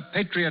for her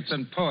patriots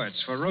and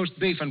poets, for roast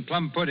beef and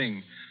plum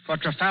pudding, for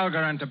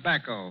Trafalgar and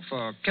tobacco,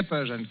 for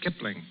kippers and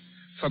Kipling,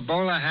 for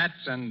bowler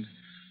hats and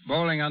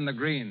bowling on the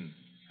green,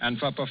 and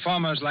for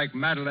performers like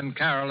Madeleine,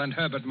 Carroll, and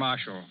Herbert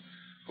Marshall,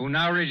 who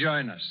now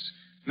rejoin us.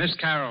 Miss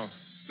Carroll,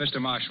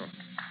 Mr. Marshall.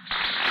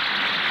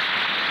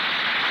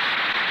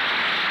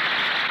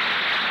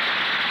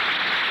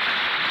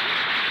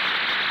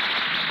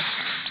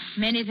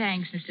 Many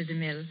thanks, Mr.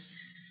 DeMille.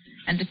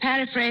 And to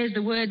paraphrase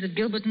the words of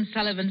Gilbert and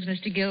Sullivan's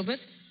Mr. Gilbert,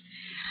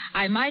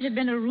 I might have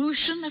been a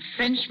Russian, a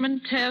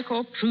Frenchman, Turk,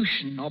 or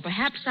Prussian, or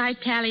perhaps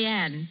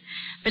Italian,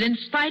 but in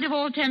spite of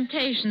all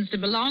temptations to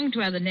belong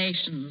to other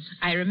nations,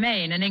 I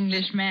remain an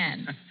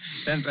Englishman.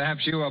 Then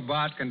perhaps you or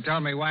Bart can tell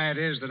me why it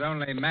is that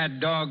only mad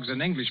dogs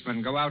and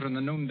Englishmen go out in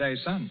the noonday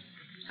sun.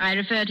 I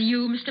refer to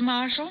you, Mr.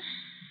 Marshall.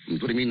 You're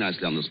putting me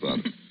nicely on the spot.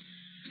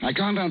 I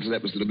can't answer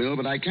that, Mr. DeMille,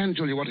 but I can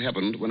tell you what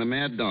happened when a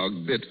mad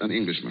dog bit an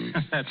Englishman.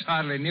 That's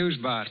hardly news,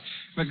 Bart.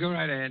 But go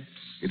right ahead.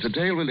 It's a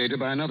tale related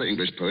by another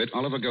English poet,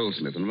 Oliver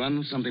Goldsmith, and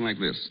runs something like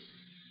this.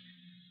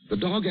 The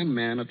dog and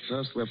man at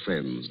first were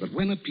friends, but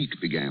when a pique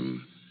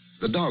began,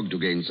 the dog, to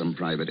gain some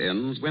private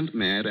ends, went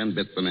mad and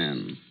bit the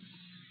man.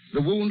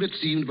 The wound, it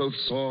seemed, both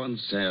sore and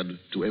sad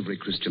to every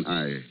Christian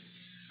eye.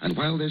 And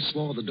while they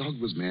swore the dog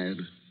was mad,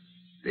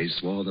 they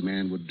swore the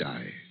man would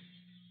die.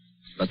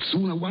 But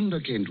soon a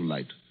wonder came to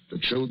light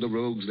that showed the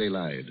rogues they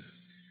lied.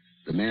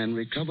 The man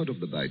recovered of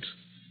the bite.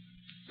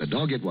 The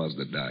dog it was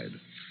that died.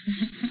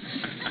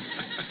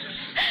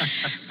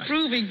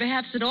 Proving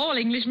perhaps that all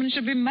Englishmen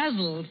should be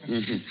muzzled.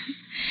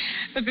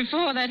 But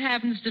before that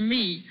happens to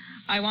me,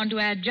 I want to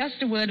add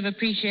just a word of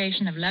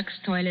appreciation of Lux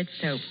Toilet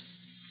Soap.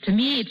 To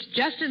me, it's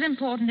just as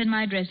important in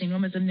my dressing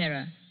room as a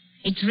mirror.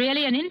 It's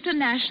really an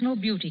international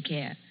beauty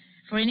care.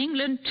 For in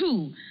England,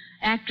 too,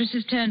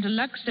 actresses turn to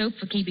Lux Soap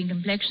for keeping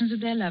complexions at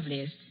their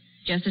loveliest,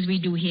 just as we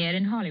do here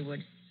in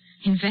Hollywood.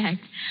 In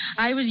fact,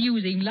 I was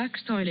using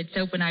Lux Toilet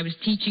Soap when I was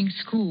teaching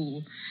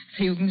school,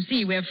 so you can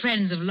see we're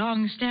friends of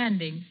long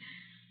standing.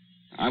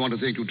 I want to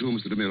thank you, too,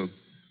 Mr. DeMille,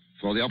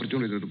 for the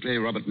opportunity to play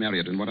Robert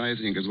Marryot in what I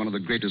think is one of the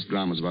greatest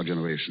dramas of our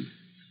generation.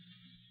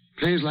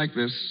 Plays like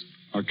this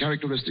are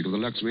characteristic of the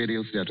Lux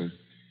Radio Theater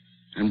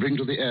and bring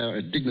to the air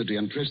a dignity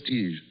and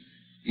prestige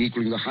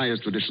equaling the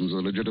highest traditions of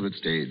the legitimate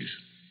stage.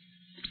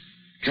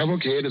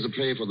 Cavalcade is a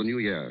play for the new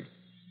year.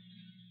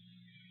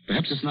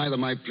 Perhaps it's neither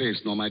my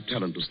place nor my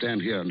talent to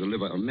stand here and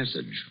deliver a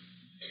message.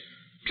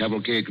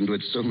 Cavalcade can do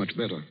it so much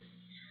better.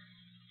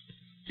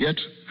 Yet,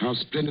 how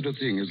splendid a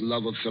thing is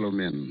love of fellow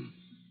men,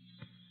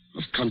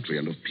 of country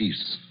and of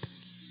peace.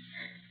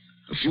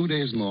 A few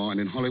days more,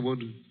 and in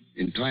Hollywood,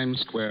 in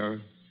Times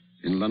Square,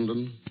 in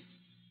London,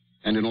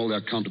 and in all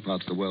their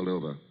counterparts the world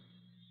over,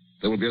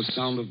 there will be a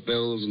sound of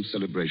bells and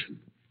celebration.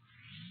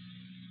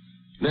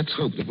 Let's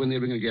hope that when they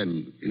ring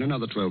again, in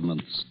another 12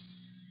 months,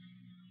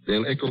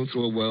 they'll echo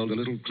through a world a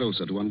little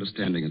closer to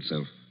understanding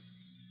itself,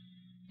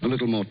 a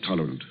little more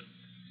tolerant,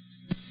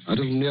 a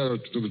little nearer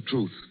to the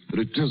truth that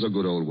it is a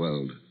good old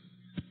world,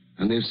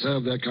 and they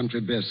serve their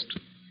country best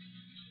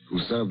who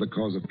serve the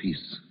cause of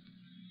peace.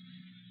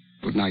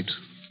 Good night.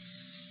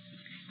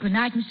 Good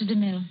night, Mr.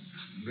 DeMille.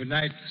 Good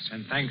night,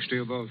 and thanks to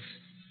you both.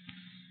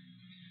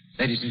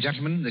 Ladies and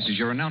gentlemen, this is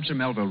your announcer,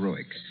 Melville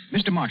Ruick.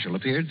 Mr. Marshall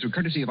appeared through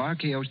courtesy of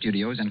RKO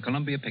Studios and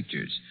Columbia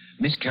Pictures.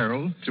 Miss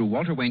Carroll through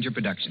Walter Wanger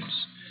Productions.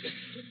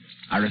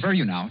 I refer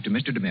you now to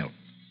Mr. DeMille.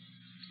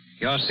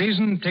 Your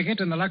season ticket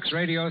in the Lux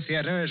Radio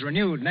Theater is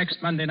renewed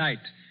next Monday night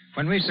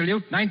when we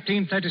salute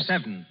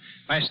 1937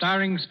 by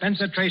starring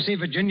Spencer Tracy,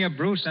 Virginia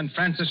Bruce, and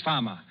Francis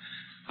Farmer.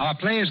 Our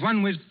play is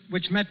one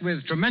which met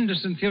with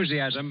tremendous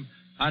enthusiasm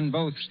on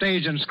both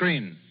stage and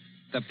screen.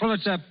 The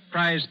Pulitzer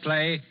Prize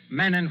play,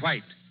 Men in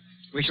White.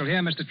 We shall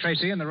hear Mr.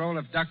 Tracy in the role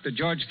of Dr.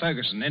 George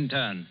Ferguson,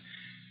 intern.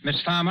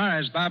 Miss Farmer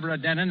as Barbara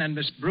Denon, and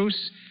Miss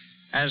Bruce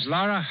as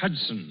Laura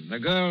Hudson, the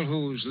girl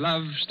whose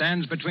love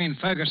stands between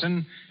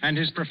Ferguson and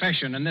his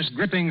profession in this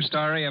gripping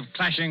story of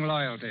clashing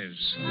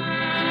loyalties.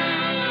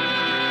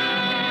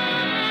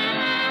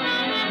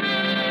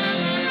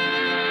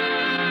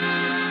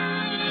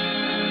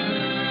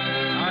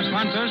 Our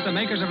sponsors, the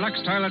makers of Lux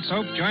Toilet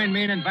Soap, join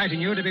me in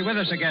inviting you to be with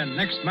us again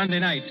next Monday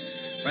night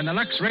when the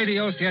Lux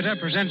Radio Theater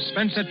presents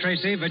Spencer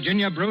Tracy,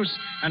 Virginia Bruce,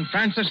 and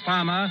Francis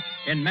Farmer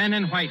in Men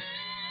in White.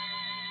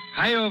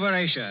 High over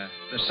Asia,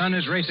 the sun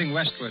is racing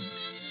westward,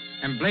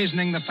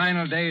 emblazoning the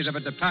final days of a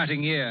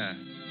departing year.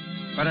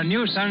 But a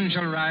new sun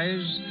shall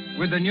rise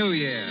with the new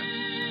year,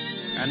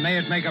 and may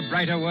it make a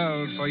brighter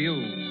world for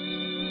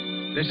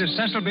you. This is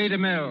Cecil B.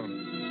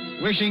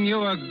 DeMille, wishing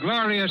you a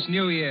glorious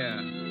new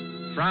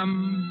year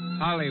from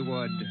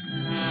Hollywood.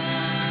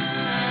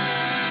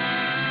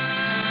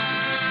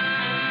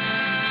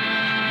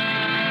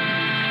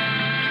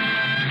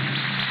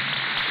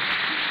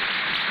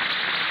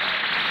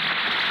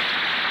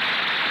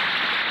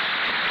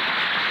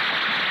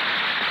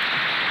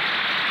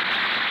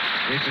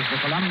 This is the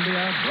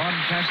Columbia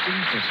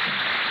Broadcasting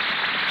System.